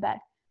Anishinaabe,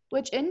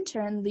 which in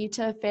turn lead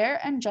to a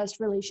fair and just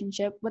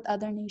relationship with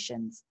other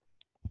nations.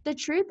 The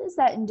truth is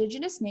that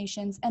Indigenous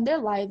nations and their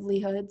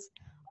livelihoods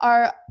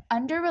are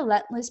under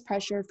relentless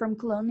pressure from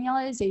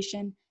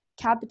colonialization,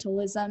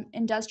 capitalism,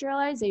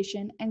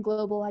 industrialization, and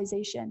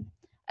globalization,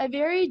 a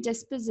very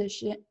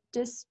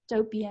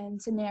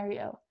dystopian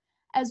scenario.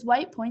 As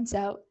White points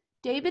out,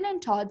 David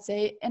and Todd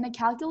say, in a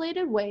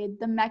calculated way,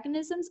 the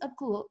mechanisms of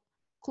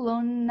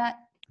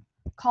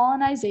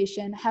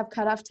colonization have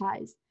cut off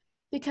ties,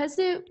 because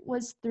it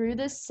was through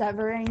this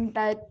severing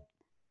that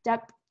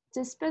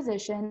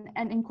disposition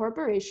and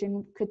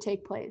incorporation could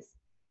take place.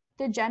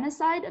 The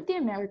genocide of the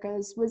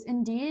Americas was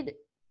indeed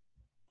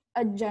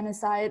a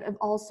genocide of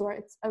all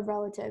sorts of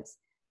relatives,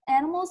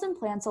 animals and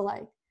plants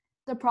alike,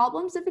 the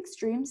problems of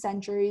extreme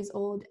centuries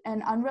old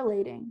and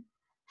unrelating.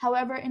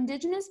 However,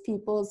 Indigenous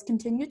peoples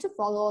continue to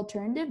follow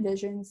alternative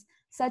visions,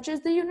 such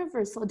as the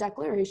Universal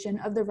Declaration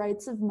of the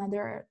Rights of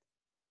Mother Earth.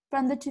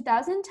 From the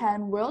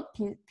 2010 World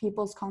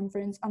Peoples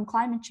Conference on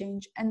Climate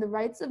Change and the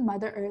Rights of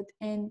Mother Earth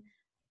in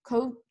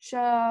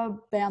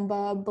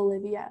Cochabamba,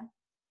 Bolivia.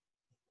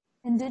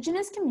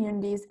 Indigenous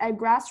communities at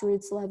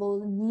grassroots level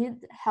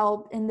need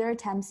help in their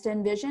attempts to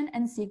envision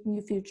and seek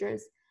new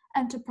futures,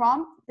 and to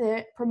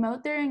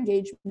promote their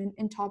engagement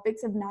in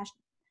topics of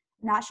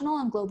national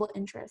and global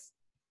interest.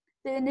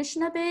 The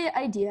Anishinaabe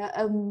idea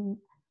of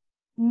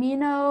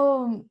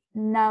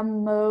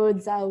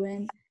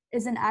Mino-Mnaamodzawin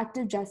is an act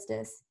of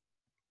justice.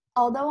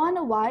 Although on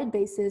a wide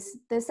basis,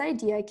 this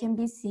idea can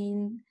be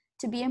seen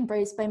to be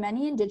embraced by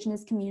many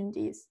Indigenous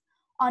communities.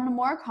 On a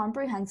more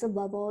comprehensive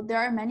level, there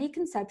are many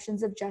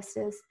conceptions of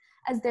justice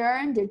as there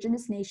are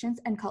Indigenous nations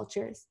and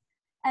cultures,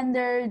 and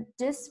their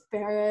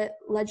disparate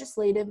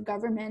legislative,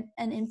 government,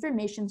 and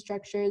information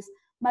structures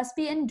must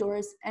be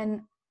endorsed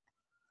and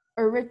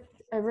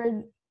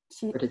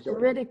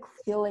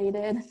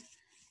ridiculated.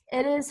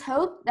 It is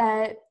hoped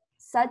that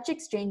such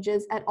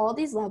exchanges at all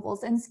these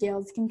levels and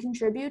scales can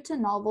contribute to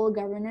novel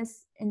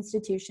governance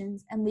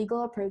institutions and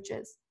legal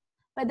approaches,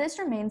 but this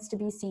remains to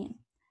be seen.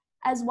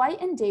 As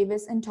White and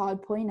Davis and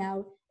Todd point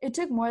out, it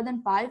took more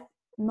than 5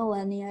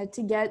 millennia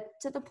to get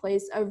to the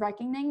place of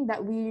reckoning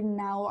that we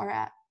now are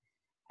at,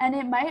 and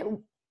it might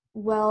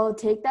well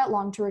take that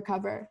long to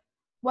recover.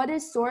 What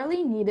is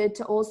sorely needed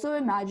to also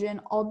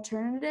imagine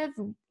alternate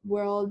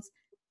worlds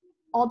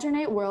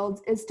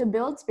is to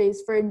build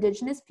space for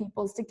Indigenous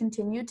peoples to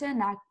continue to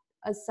enact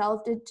a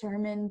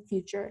self-determined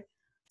future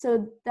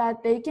so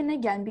that they can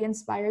again be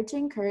inspired to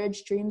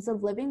encourage dreams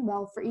of living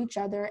well for each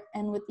other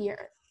and with the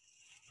earth.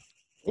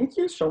 Thank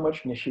you so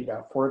much,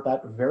 Nishida, for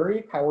that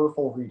very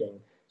powerful reading.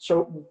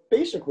 So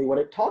basically what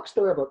it talks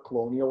there about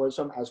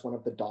colonialism as one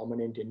of the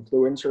dominant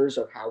influencers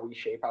of how we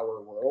shape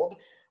our world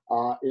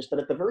is that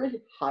at the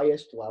very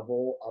highest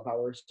level of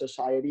our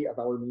society, of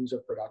our means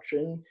of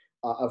production,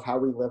 of how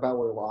we live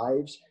our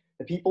lives,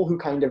 the people who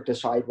kind of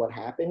decide what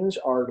happens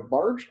are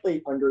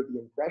largely under the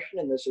impression,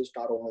 and this is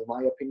not only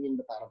my opinion,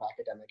 but that of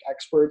academic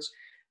experts,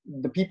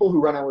 the people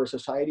who run our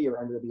society are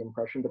under the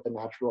impression that the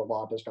natural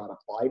law does not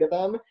apply to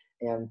them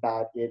and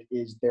that it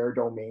is their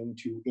domain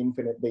to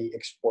infinitely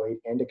exploit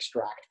and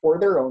extract for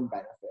their own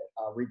benefit,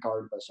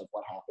 regardless of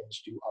what happens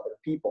to other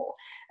people.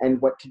 And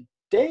what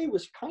today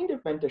was kind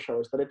of meant to show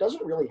is that it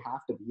doesn't really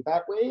have to be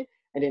that way.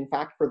 And in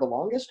fact, for the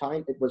longest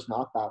time, it was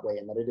not that way,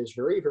 and that it is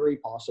very, very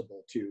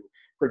possible to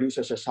produce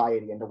a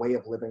society and a way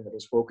of living that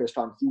is focused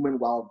on human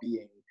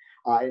well-being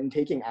and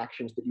taking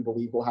actions that you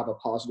believe will have a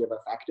positive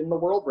effect in the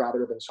world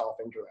rather than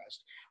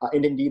self-interest.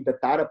 And indeed,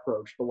 that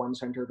approach, the one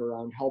centered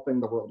around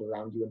helping the world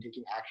around you and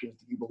taking actions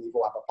that you believe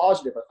will have a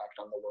positive effect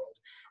on the world,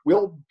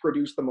 will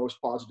produce the most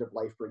positive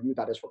life for you.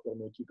 That is what will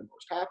make you the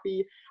most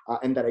happy.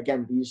 And that,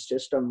 again, these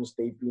systems,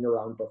 they've been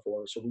around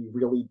before, so we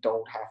really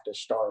don't have to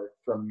start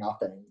from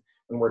nothing.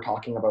 When we're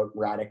talking about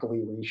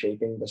radically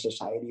reshaping the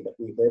society that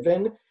we live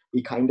in,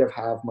 we kind of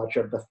have much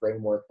of the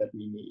framework that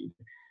we need.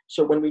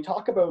 So when we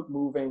talk about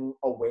moving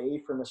away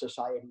from a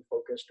society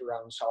focused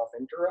around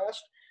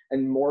self-interest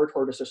and more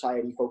toward a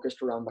society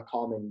focused around the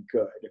common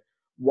good,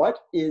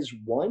 what is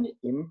one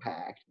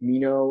impact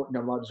Mee-no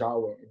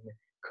Nah-mode-zaw-in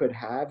could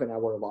have in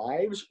our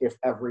lives if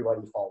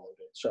everybody followed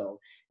it? So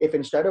if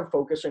instead of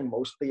focusing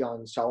mostly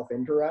on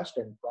self-interest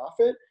and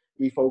profit,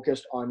 we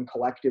focused on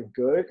collective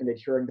good and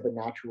adhering to the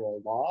natural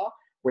law,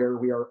 where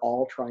we are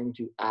all trying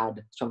to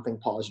add something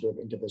positive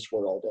into this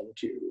world and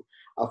to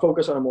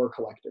focus on a more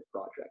collective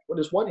project. What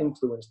is one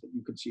influence that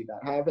you could see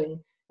that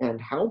having,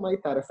 and how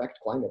might that affect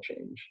climate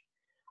change?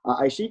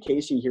 I see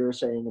Casey here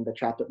saying in the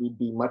chat that we'd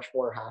be much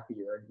more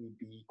happier and we'd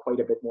be quite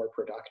a bit more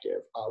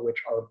productive,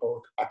 which are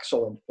both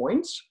excellent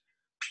points.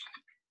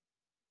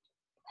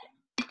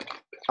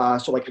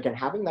 So like, again,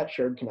 having that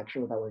shared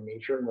connection with our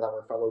nature and with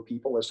our fellow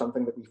people is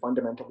something that we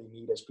fundamentally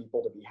need as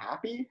people to be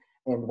happy.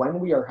 And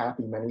when we are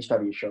happy, many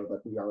studies show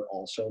that we are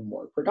also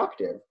more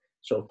productive.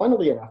 So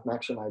funnily enough,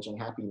 maximizing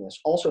happiness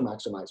also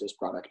maximizes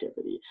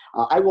productivity.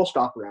 I will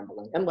stop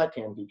rambling and let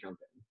Tanvi jump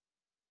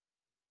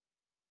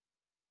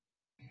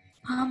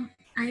in.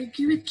 I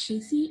agree with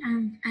Casey,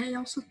 and I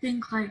also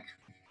think like,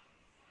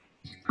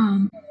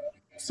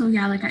 so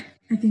yeah, like I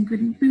think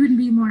we would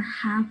be more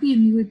happy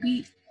and we would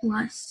be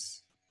less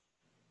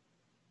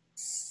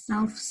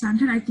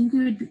self-centered. I think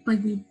we would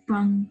like be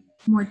brought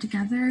more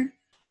together.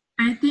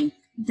 I think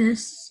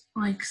this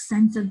like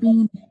sense of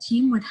being in a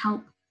team would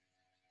help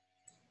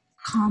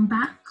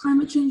combat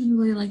climate change and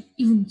really like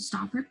even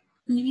stop it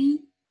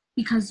maybe,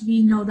 because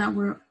we know that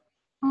we're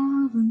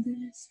all in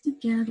this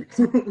together.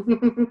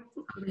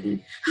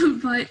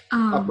 But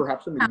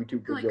perhaps in the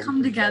YouTube video, like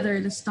come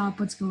together to stop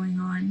what's going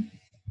on.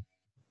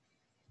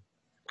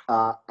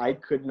 I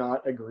could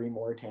not agree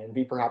more,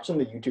 Tanvi. Perhaps in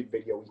the YouTube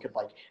video, we could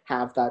like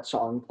have that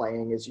song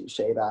playing as you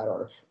say that,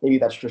 or maybe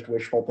that's just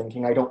wishful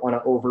thinking. I don't want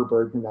to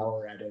overburden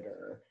our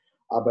editor,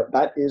 but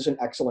that is an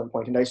excellent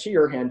point. And I see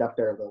your hand up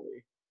there,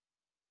 Lily.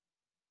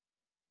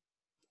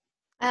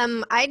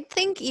 I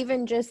think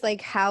even just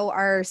like how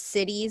our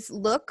cities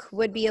look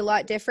would be a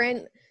lot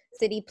different.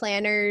 City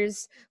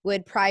planners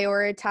would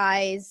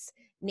prioritize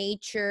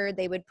nature,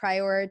 they would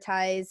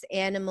prioritize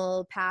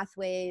animal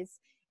pathways.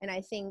 And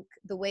I think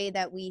the way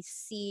that we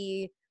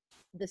see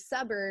the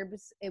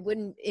suburbs, it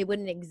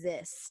wouldn't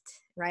exist,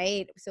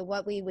 right? So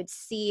what we would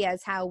see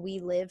as how we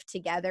live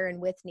together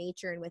and with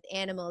nature and with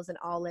animals and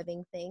all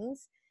living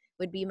things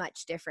would be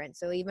much different.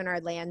 So even our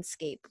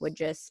landscape would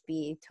just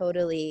be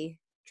totally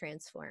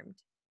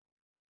transformed.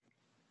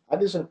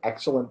 That is an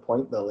excellent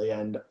point, Lily.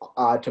 And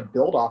to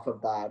build off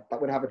of that,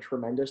 that would have a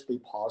tremendously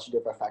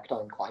positive effect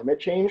on climate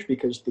change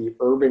because the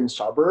urban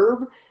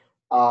suburb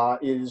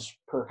is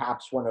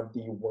perhaps one of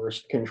the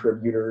worst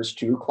contributors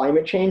to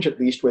climate change,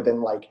 at least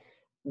within like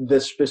the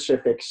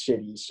specific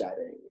city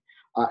setting.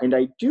 And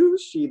I do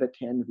see that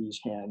Tanvi's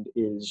hand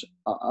is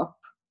up,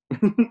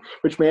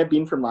 which may have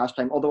been from last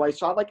time, although I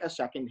saw like a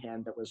second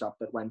hand that was up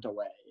that went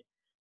away.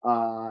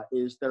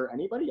 Is there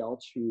anybody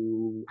else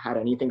who had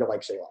anything to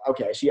like say?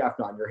 Okay, I see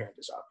Afnan, your hand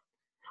is up.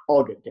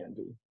 All good,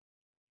 Tanvi.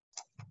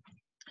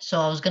 So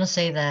I was gonna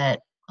say that.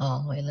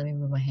 Oh wait, let me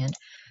move my hand.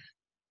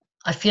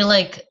 I feel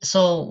like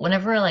so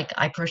whenever like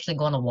I personally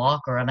go on a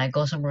walk or when I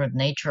go somewhere with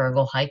nature or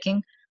go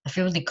hiking, I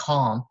feel really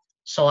calm.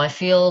 So I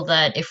feel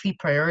that if we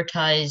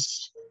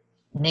prioritize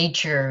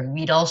nature,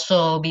 we'd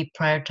also be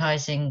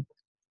prioritizing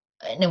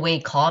in a way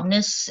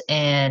calmness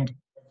and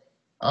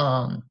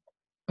um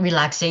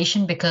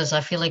relaxation because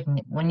I feel like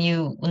when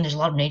there's a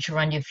lot of nature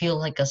around you, you feel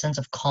like a sense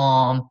of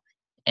calm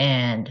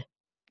and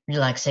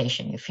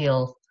relaxation. You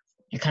feel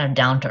you're kind of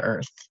down to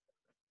earth.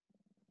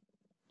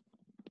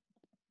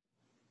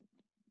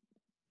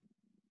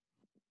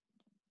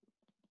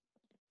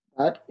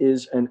 That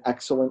is an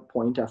excellent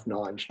point,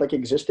 Afnan. Just like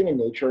existing in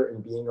nature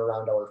and being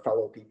around our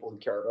fellow people who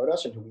care about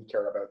us and who we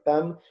care about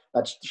them,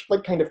 that's just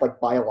like kind of like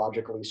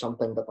biologically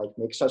something that like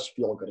makes us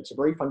feel good. It's a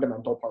very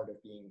fundamental part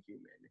of being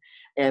human.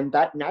 And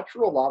that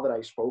natural law that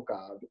I spoke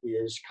of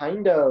is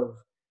kind of,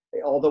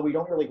 although we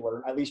don't really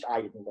learn, at least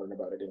I didn't learn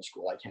about it in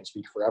school, I can't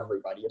speak for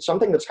everybody. It's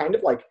something that's kind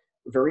of like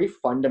very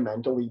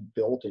fundamentally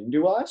built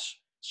into us.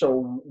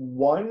 So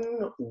one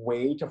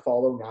way to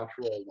follow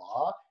natural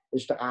law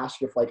is to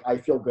ask if like I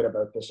feel good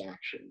about this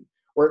action.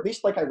 Or at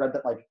least like I read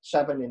that like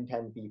 7 in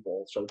 10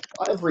 people, so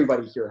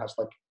everybody here has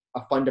like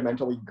a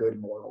fundamentally good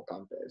moral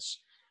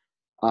compass.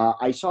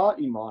 I saw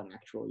Iman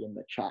actually in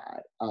the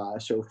chat,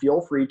 so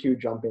feel free to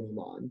jump in,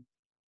 Iman.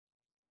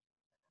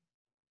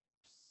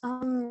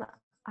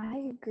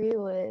 I agree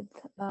with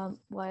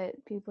what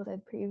people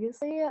said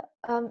previously,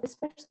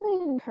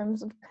 especially in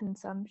terms of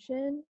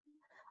consumption.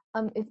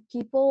 If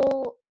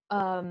people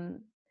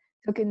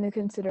took into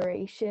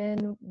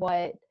consideration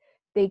what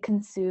they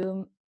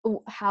consume,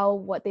 how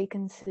what they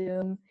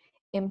consume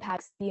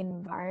impacts the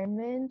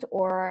environment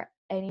or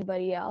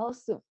anybody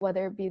else,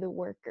 whether it be the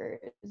workers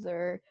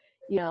or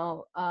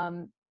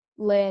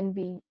land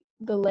being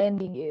the land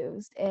being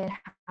used and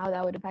how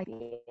that would affect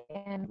the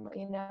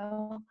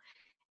animal,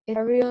 if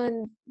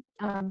everyone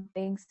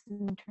thinks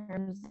in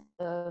terms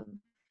of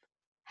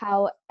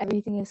how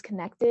everything is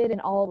connected in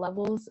all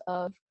levels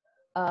of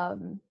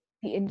the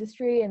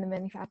industry and the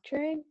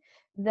manufacturing,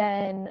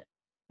 then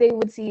they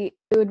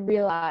would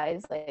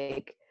realize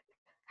like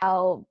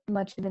how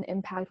much of an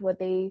impact what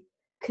they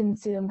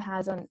consume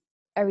has on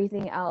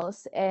everything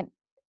else and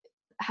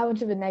how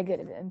much of a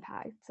negative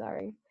impact.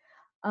 Sorry.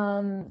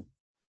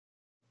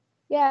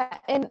 Yeah,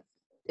 and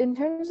in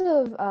terms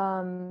of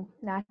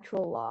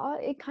natural law,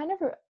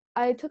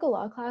 I took a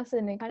law class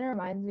and it kind of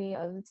reminds me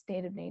of the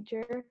state of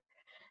nature,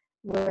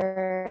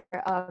 where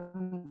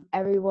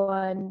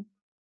everyone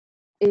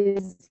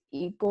is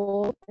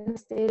equal in the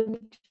state of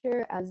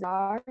nature as they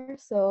are.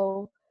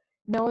 So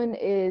no one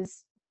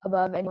is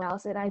above anyone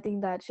else. And I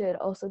think that should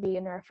also be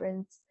in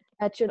reference,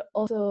 that should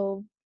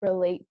also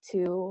relate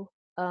to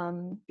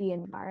the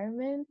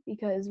environment,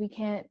 because we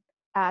can't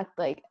act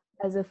like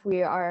as if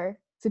we are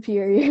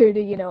superior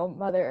to,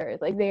 Mother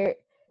Earth. Like the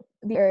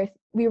earth,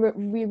 we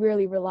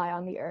really rely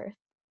on the earth.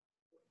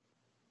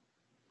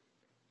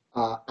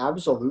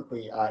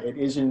 Absolutely. It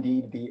is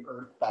indeed the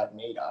earth that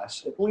made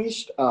us, at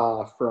least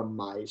from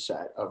my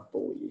set of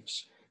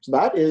beliefs. So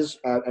that is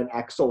an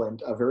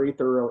excellent, a very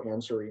thorough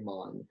answer,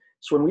 Iman.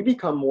 So when we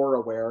become more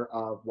aware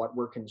of what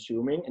we're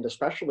consuming, and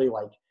especially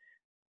like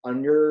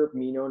under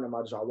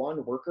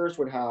Mino-Mnaamodzawin, workers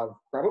would have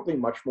probably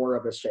much more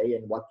of a say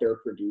in what they're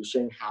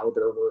producing, how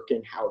they're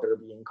working, how they're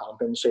being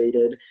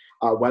compensated,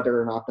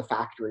 whether or not the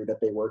factory that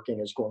they work in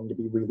is going to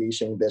be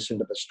releasing this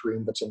into the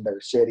stream that's in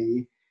their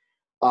city.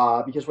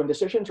 Because when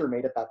decisions are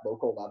made at that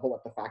local level,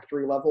 at the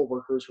factory level,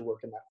 workers who work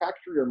in that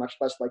factory are much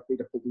less likely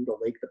to pollute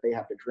a lake that they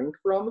have to drink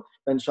from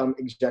than some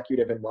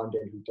executive in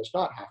London who does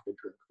not have to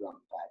drink from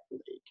that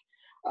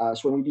lake.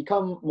 So when we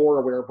become more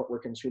aware of what we're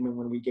consuming,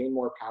 when we gain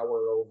more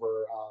power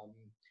over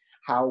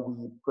how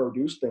we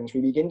produce things,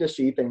 we begin to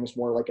see things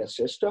more like a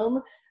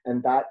system.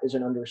 And that is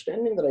an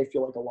understanding that I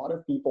feel like a lot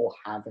of people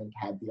haven't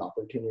had the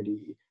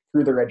opportunity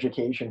through their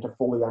education to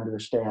fully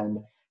understand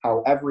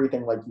how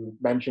everything, like you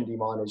mentioned,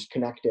 Iman, is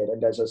connected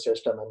and as a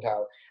system, and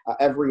how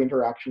every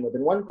interaction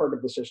within one part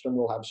of the system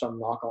will have some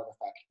knock-on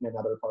effect in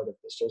another part of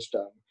the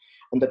system.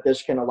 And that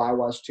this can allow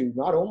us to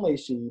not only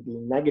see the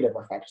negative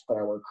effects that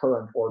our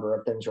current order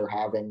of things are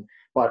having,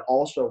 but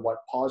also what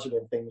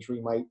positive things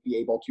we might be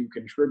able to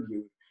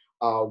contribute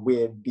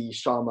with the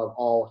sum of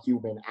all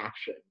human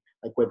action,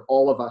 like with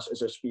all of us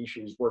as a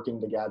species working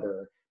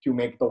together to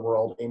make the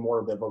world a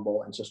more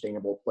livable and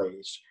sustainable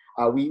place.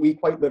 We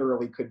quite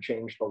literally could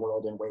change the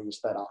world in ways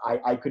that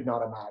I could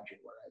not imagine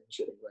where I'm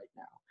sitting right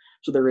now.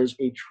 So there is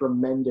a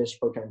tremendous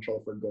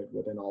potential for good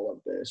within all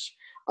of this.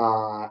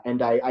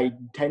 And I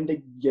tend to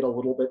get a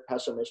little bit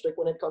pessimistic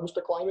when it comes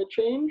to climate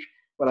change,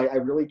 but I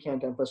really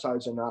can't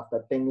emphasize enough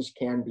that things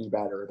can be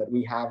better, that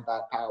we have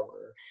that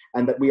power,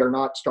 and that we are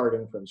not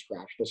starting from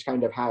scratch. This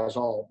kind of has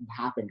all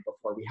happened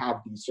before. We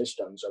have these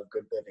systems of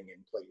good living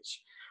in place.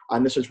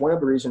 And this is one of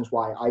the reasons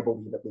why I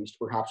believe, at least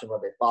perhaps I'm a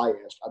bit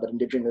biased, that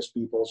Indigenous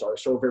peoples are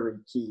so very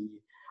key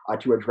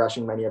to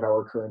addressing many of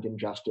our current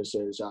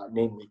injustices,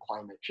 namely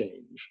climate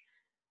change.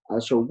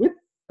 So with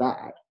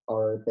that,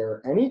 are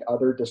there any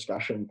other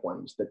discussion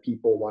points that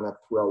people want to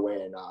throw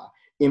in,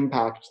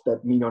 impacts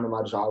that Mee-no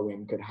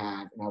Nah-mode-zaw-in could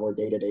have in our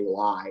day-to-day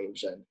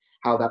lives and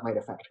how that might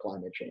affect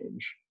climate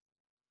change?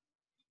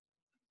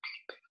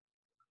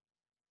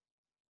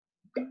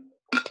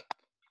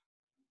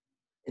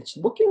 It's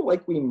looking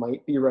like we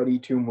might be ready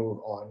to move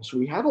on. So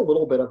we have a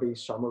little bit of a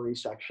summary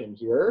section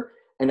here,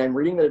 and I'm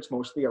reading that it's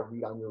mostly a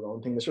read on your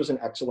own thing. This was an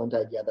excellent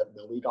idea that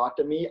Lily got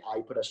to me.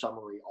 I put a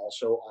summary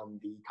also on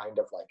the kind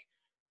of like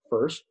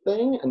first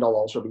thing, and I'll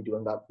also be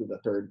doing that through the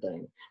third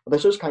thing. But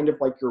this is kind of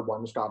like your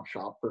one-stop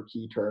shop for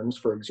key terms.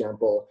 For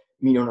example,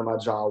 Mino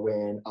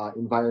Nah-mode-zaw-in,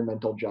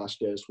 environmental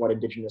justice, what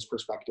Indigenous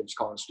perspectives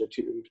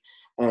constitute,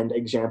 and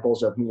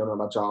examples of Mino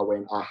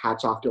Nah-mode-zaw-in.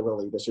 Hats off to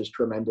Lily, this is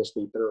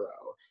tremendously thorough.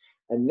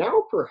 And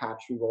now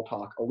perhaps we will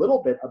talk a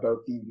little bit about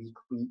the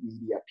weekly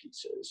media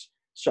pieces.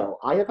 So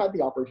I have had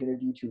the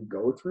opportunity to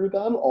go through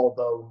them,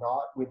 although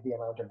not with the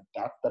amount of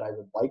depth that I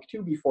would like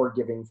to before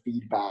giving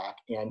feedback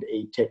and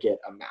a ticket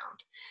amount.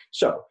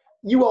 So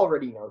you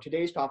already know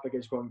today's topic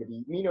is going to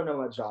be Mino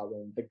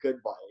Nah-mode-zaw-in, the good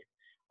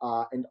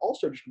life. And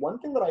also just one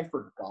thing that I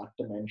forgot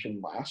to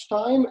mention last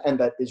time, and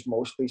that is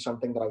mostly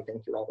something that I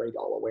think you're already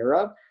all aware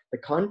of, the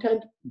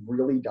content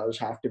really does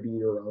have to be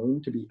your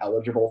own to be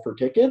eligible for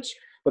tickets,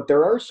 but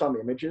there are some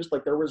images,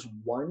 like there was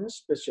one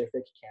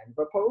specific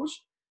Canva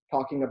post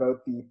talking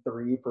about the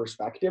 3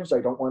 perspectives.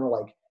 I don't want to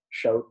like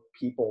shout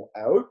people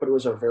out, but it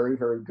was a very,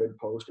 very good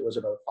post. It was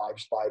about 5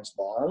 slides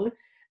long,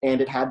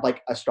 and it had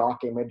like a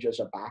stock image as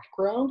a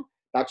background.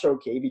 That's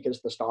okay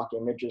because the stock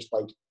image is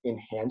like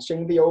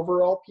enhancing the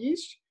overall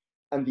piece,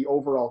 and the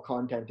overall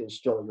content is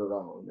still your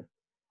own.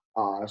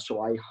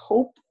 So I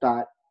hope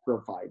that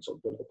provides a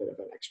little bit of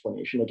an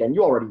explanation. Again,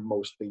 you already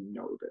mostly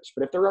know this,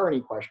 but if there are any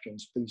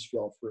questions, please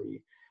feel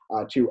free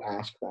to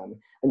ask them.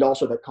 And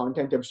also that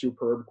content of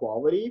superb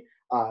quality,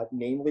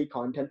 namely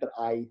content that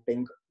I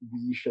think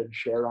we should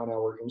share on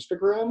our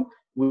Instagram,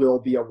 will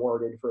be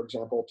awarded, for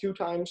example, 2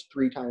 times,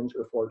 3 times,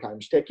 or 4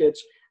 times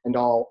tickets. And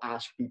I'll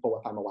ask people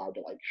if I'm allowed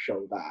to like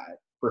show that,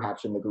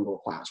 perhaps in the Google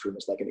Classroom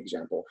as like an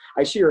example.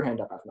 I see your hand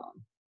up,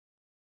 Afnan.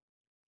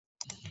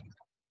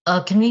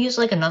 Can we use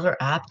like another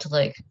app to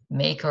like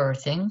make our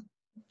thing?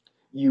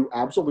 You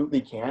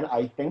absolutely can.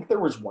 I think there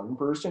was one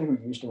person who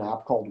used an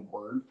app called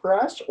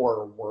WordPress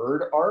or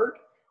WordArt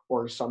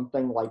or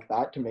something like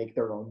that to make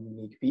their own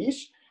unique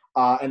piece.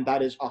 And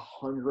that is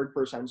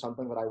 100%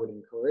 something that I would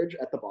encourage.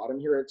 At the bottom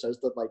here, it says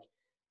that like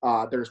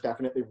there's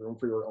definitely room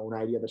for your own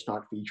idea that's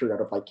not featured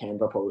out of like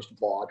Canva post,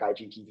 vlog,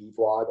 IGTV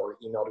vlog, or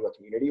email to a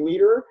community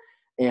leader.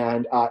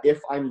 And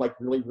if I'm like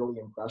really, really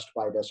impressed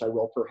by this, I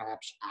will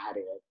perhaps add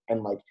it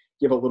and like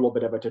give a little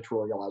bit of a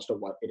tutorial as to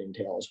what it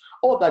entails.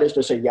 All of that is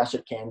to say, yes,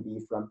 it can be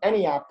from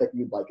any app that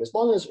you'd like, as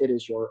long as it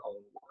is your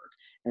own work.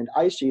 And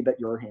I see that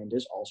your hand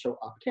is also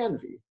up,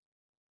 Tanvi.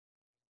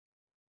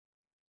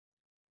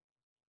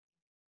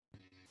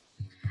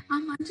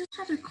 I just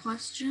had a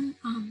question.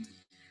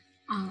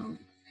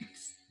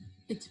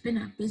 It's been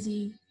a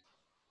busy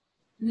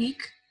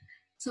week,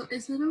 so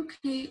is it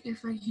okay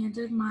if I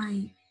handed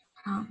my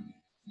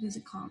what is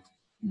it called?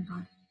 Oh my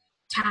god,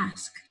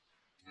 task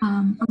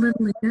a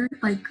little later,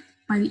 like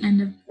by the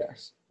end of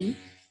yes. the day?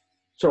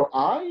 So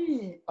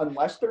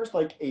unless there's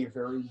like a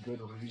very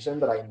good reason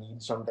that I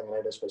need something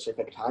at a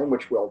specific time,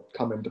 which will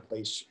come into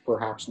place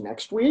perhaps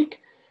next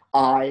week,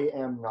 I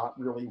am not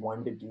really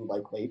one to do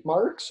like late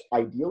marks.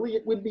 Ideally,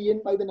 it would be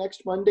in by the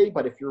next Monday,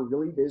 but if you're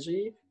really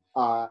busy,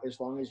 as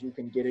long as you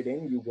can get it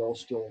in, you will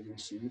still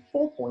receive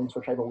full points,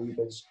 which I believe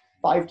is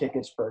 5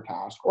 tickets per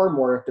task or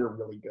more if they're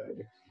really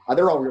good.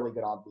 They're all really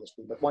good,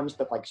 obviously, but ones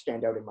that like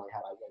stand out in my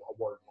head, I will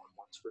award more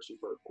ones for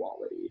superb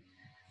quality.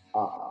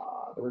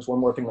 There was one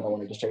more thing that I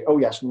wanted to say. Oh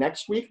yes,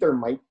 next week there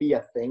might be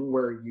a thing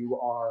where you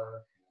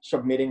are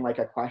submitting like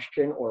a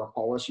question or a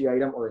policy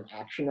item or an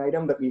action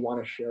item that we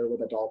want to share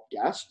with adult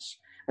guests.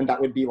 And that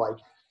would be like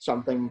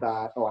something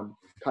that, oh, I'm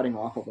cutting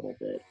off a little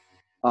bit.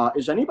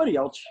 Is anybody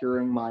else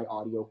hearing my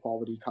audio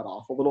quality cut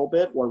off a little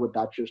bit, or would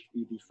that just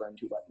be the friend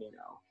who let me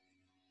know?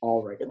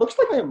 All right, it looks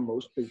like I am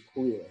mostly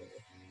clear.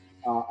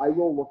 I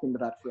will look into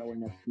that for our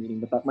next meeting,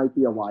 but that might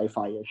be a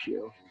Wi-Fi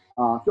issue.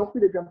 Feel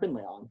free to jump in,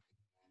 Leon.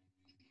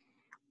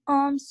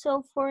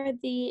 So for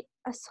the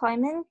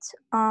assignment,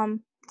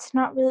 it's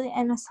not really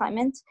an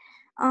assignment.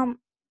 I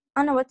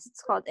don't know what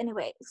it's called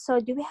anyway. So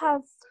do we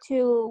have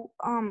to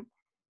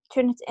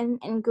turn it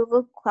in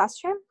Google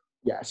Classroom?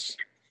 Yes.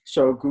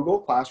 So Google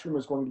Classroom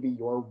is going to be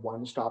your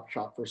one-stop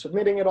shop for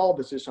submitting it all.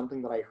 This is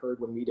something that I heard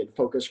when we did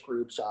focus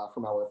groups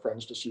from our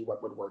friends to see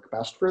what would work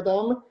best for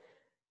them.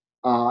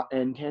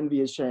 And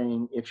Tanvi is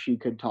saying if she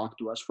could talk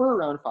to us for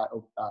around 5.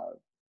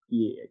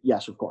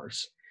 Yes, of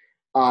course.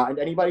 And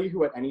anybody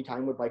who at any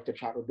time would like to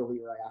chat with Lily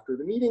or I after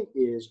the meeting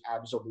is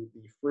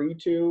absolutely free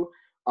to.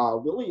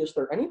 Lily, is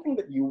there anything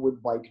that you would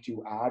like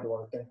to add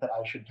or think that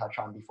I should touch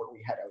on before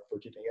we head out for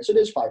today, as it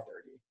is 5:30?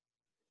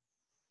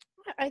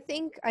 I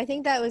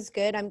think that was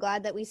good. I'm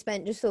glad that we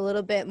spent just a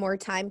little bit more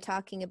time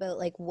talking about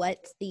like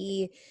what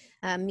the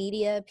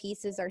media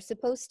pieces are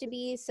supposed to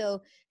be.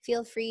 So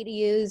feel free to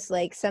use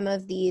like some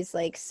of these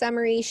like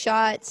summary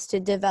shots to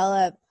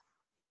develop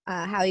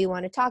how you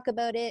want to talk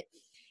about it.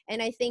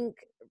 And I think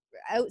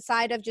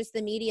outside of just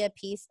the media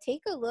piece,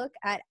 take a look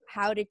at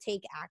how to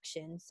take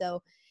action.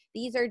 So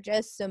these are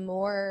just some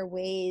more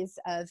ways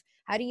of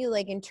how do you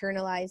like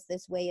internalize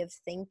this way of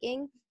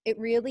thinking. It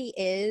really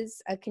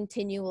is a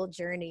continual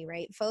journey,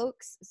 right,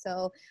 folks?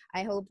 So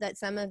I hope that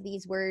some of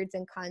these words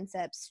and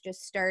concepts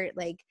just start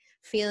like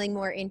feeling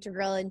more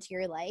integral into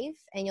your life,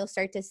 and you'll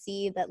start to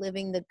see that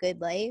living the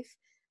good life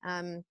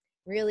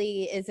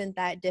really isn't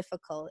that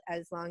difficult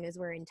as long as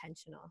we're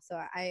intentional.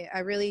 So I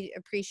really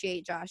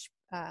appreciate, Josh,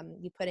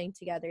 you putting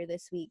together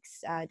this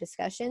week's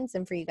discussions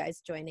and for you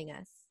guys joining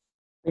us.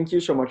 Thank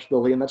you so much,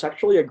 Lily. And that's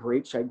actually a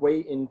great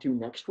segue into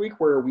next week,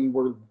 where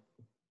we'll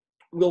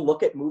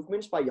look at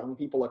movements by young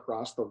people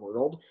across the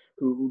world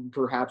who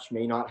perhaps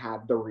may not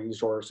have the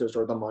resources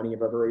or the money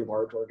of a very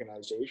large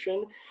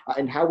organization,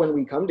 and how when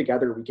we come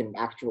together, we can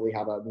actually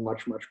have a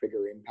much, much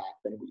bigger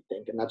impact than we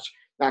think. And that's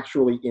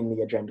actually in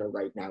the agenda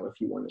right now if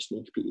you want a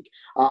sneak peek.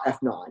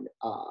 If not,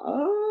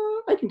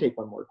 I can take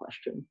one more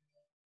question.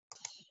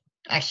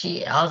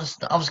 Actually, I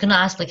was gonna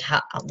ask like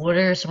what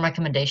are some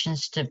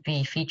recommendations to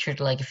be featured?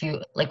 Like if you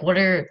like, what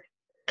are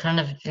kind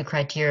of the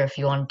criteria if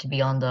you want to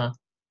be on the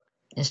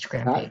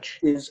Instagram page?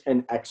 That is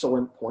an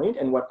excellent point.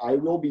 And what I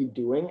will be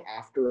doing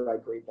after I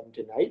grade them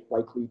tonight,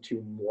 likely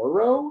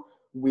tomorrow,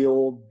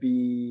 will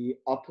be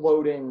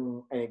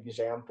uploading an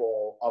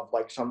example of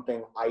like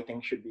something I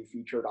think should be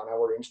featured on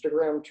our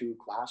Instagram to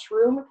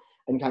Classroom,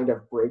 and kind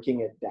of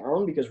breaking it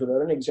down, because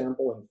without an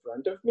example in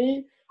front of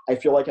me, I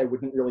feel like I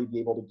wouldn't really be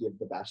able to give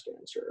the best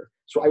answer.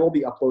 So I will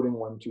be uploading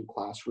one to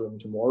Classroom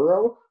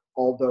tomorrow,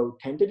 although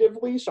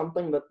tentatively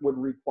something that would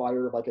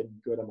require like a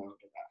good amount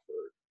of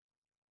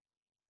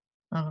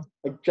effort.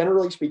 Like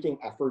generally speaking,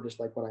 effort is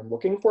like what I'm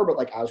looking for, but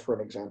like as for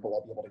an example,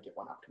 I'll be able to get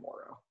one up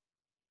tomorrow.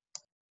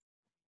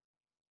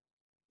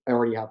 I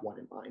already have one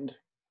in mind.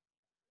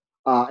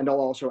 And I'll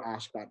also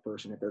ask that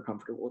person if they're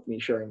comfortable with me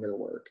sharing their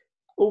work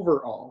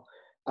overall.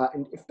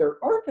 And if there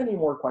aren't any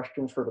more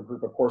questions for the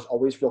group, of course,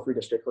 always feel free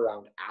to stick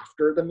around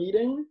after the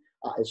meeting,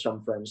 as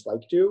some friends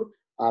like to.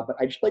 But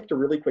I'd just like to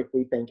really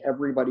quickly thank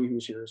everybody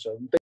who's here. So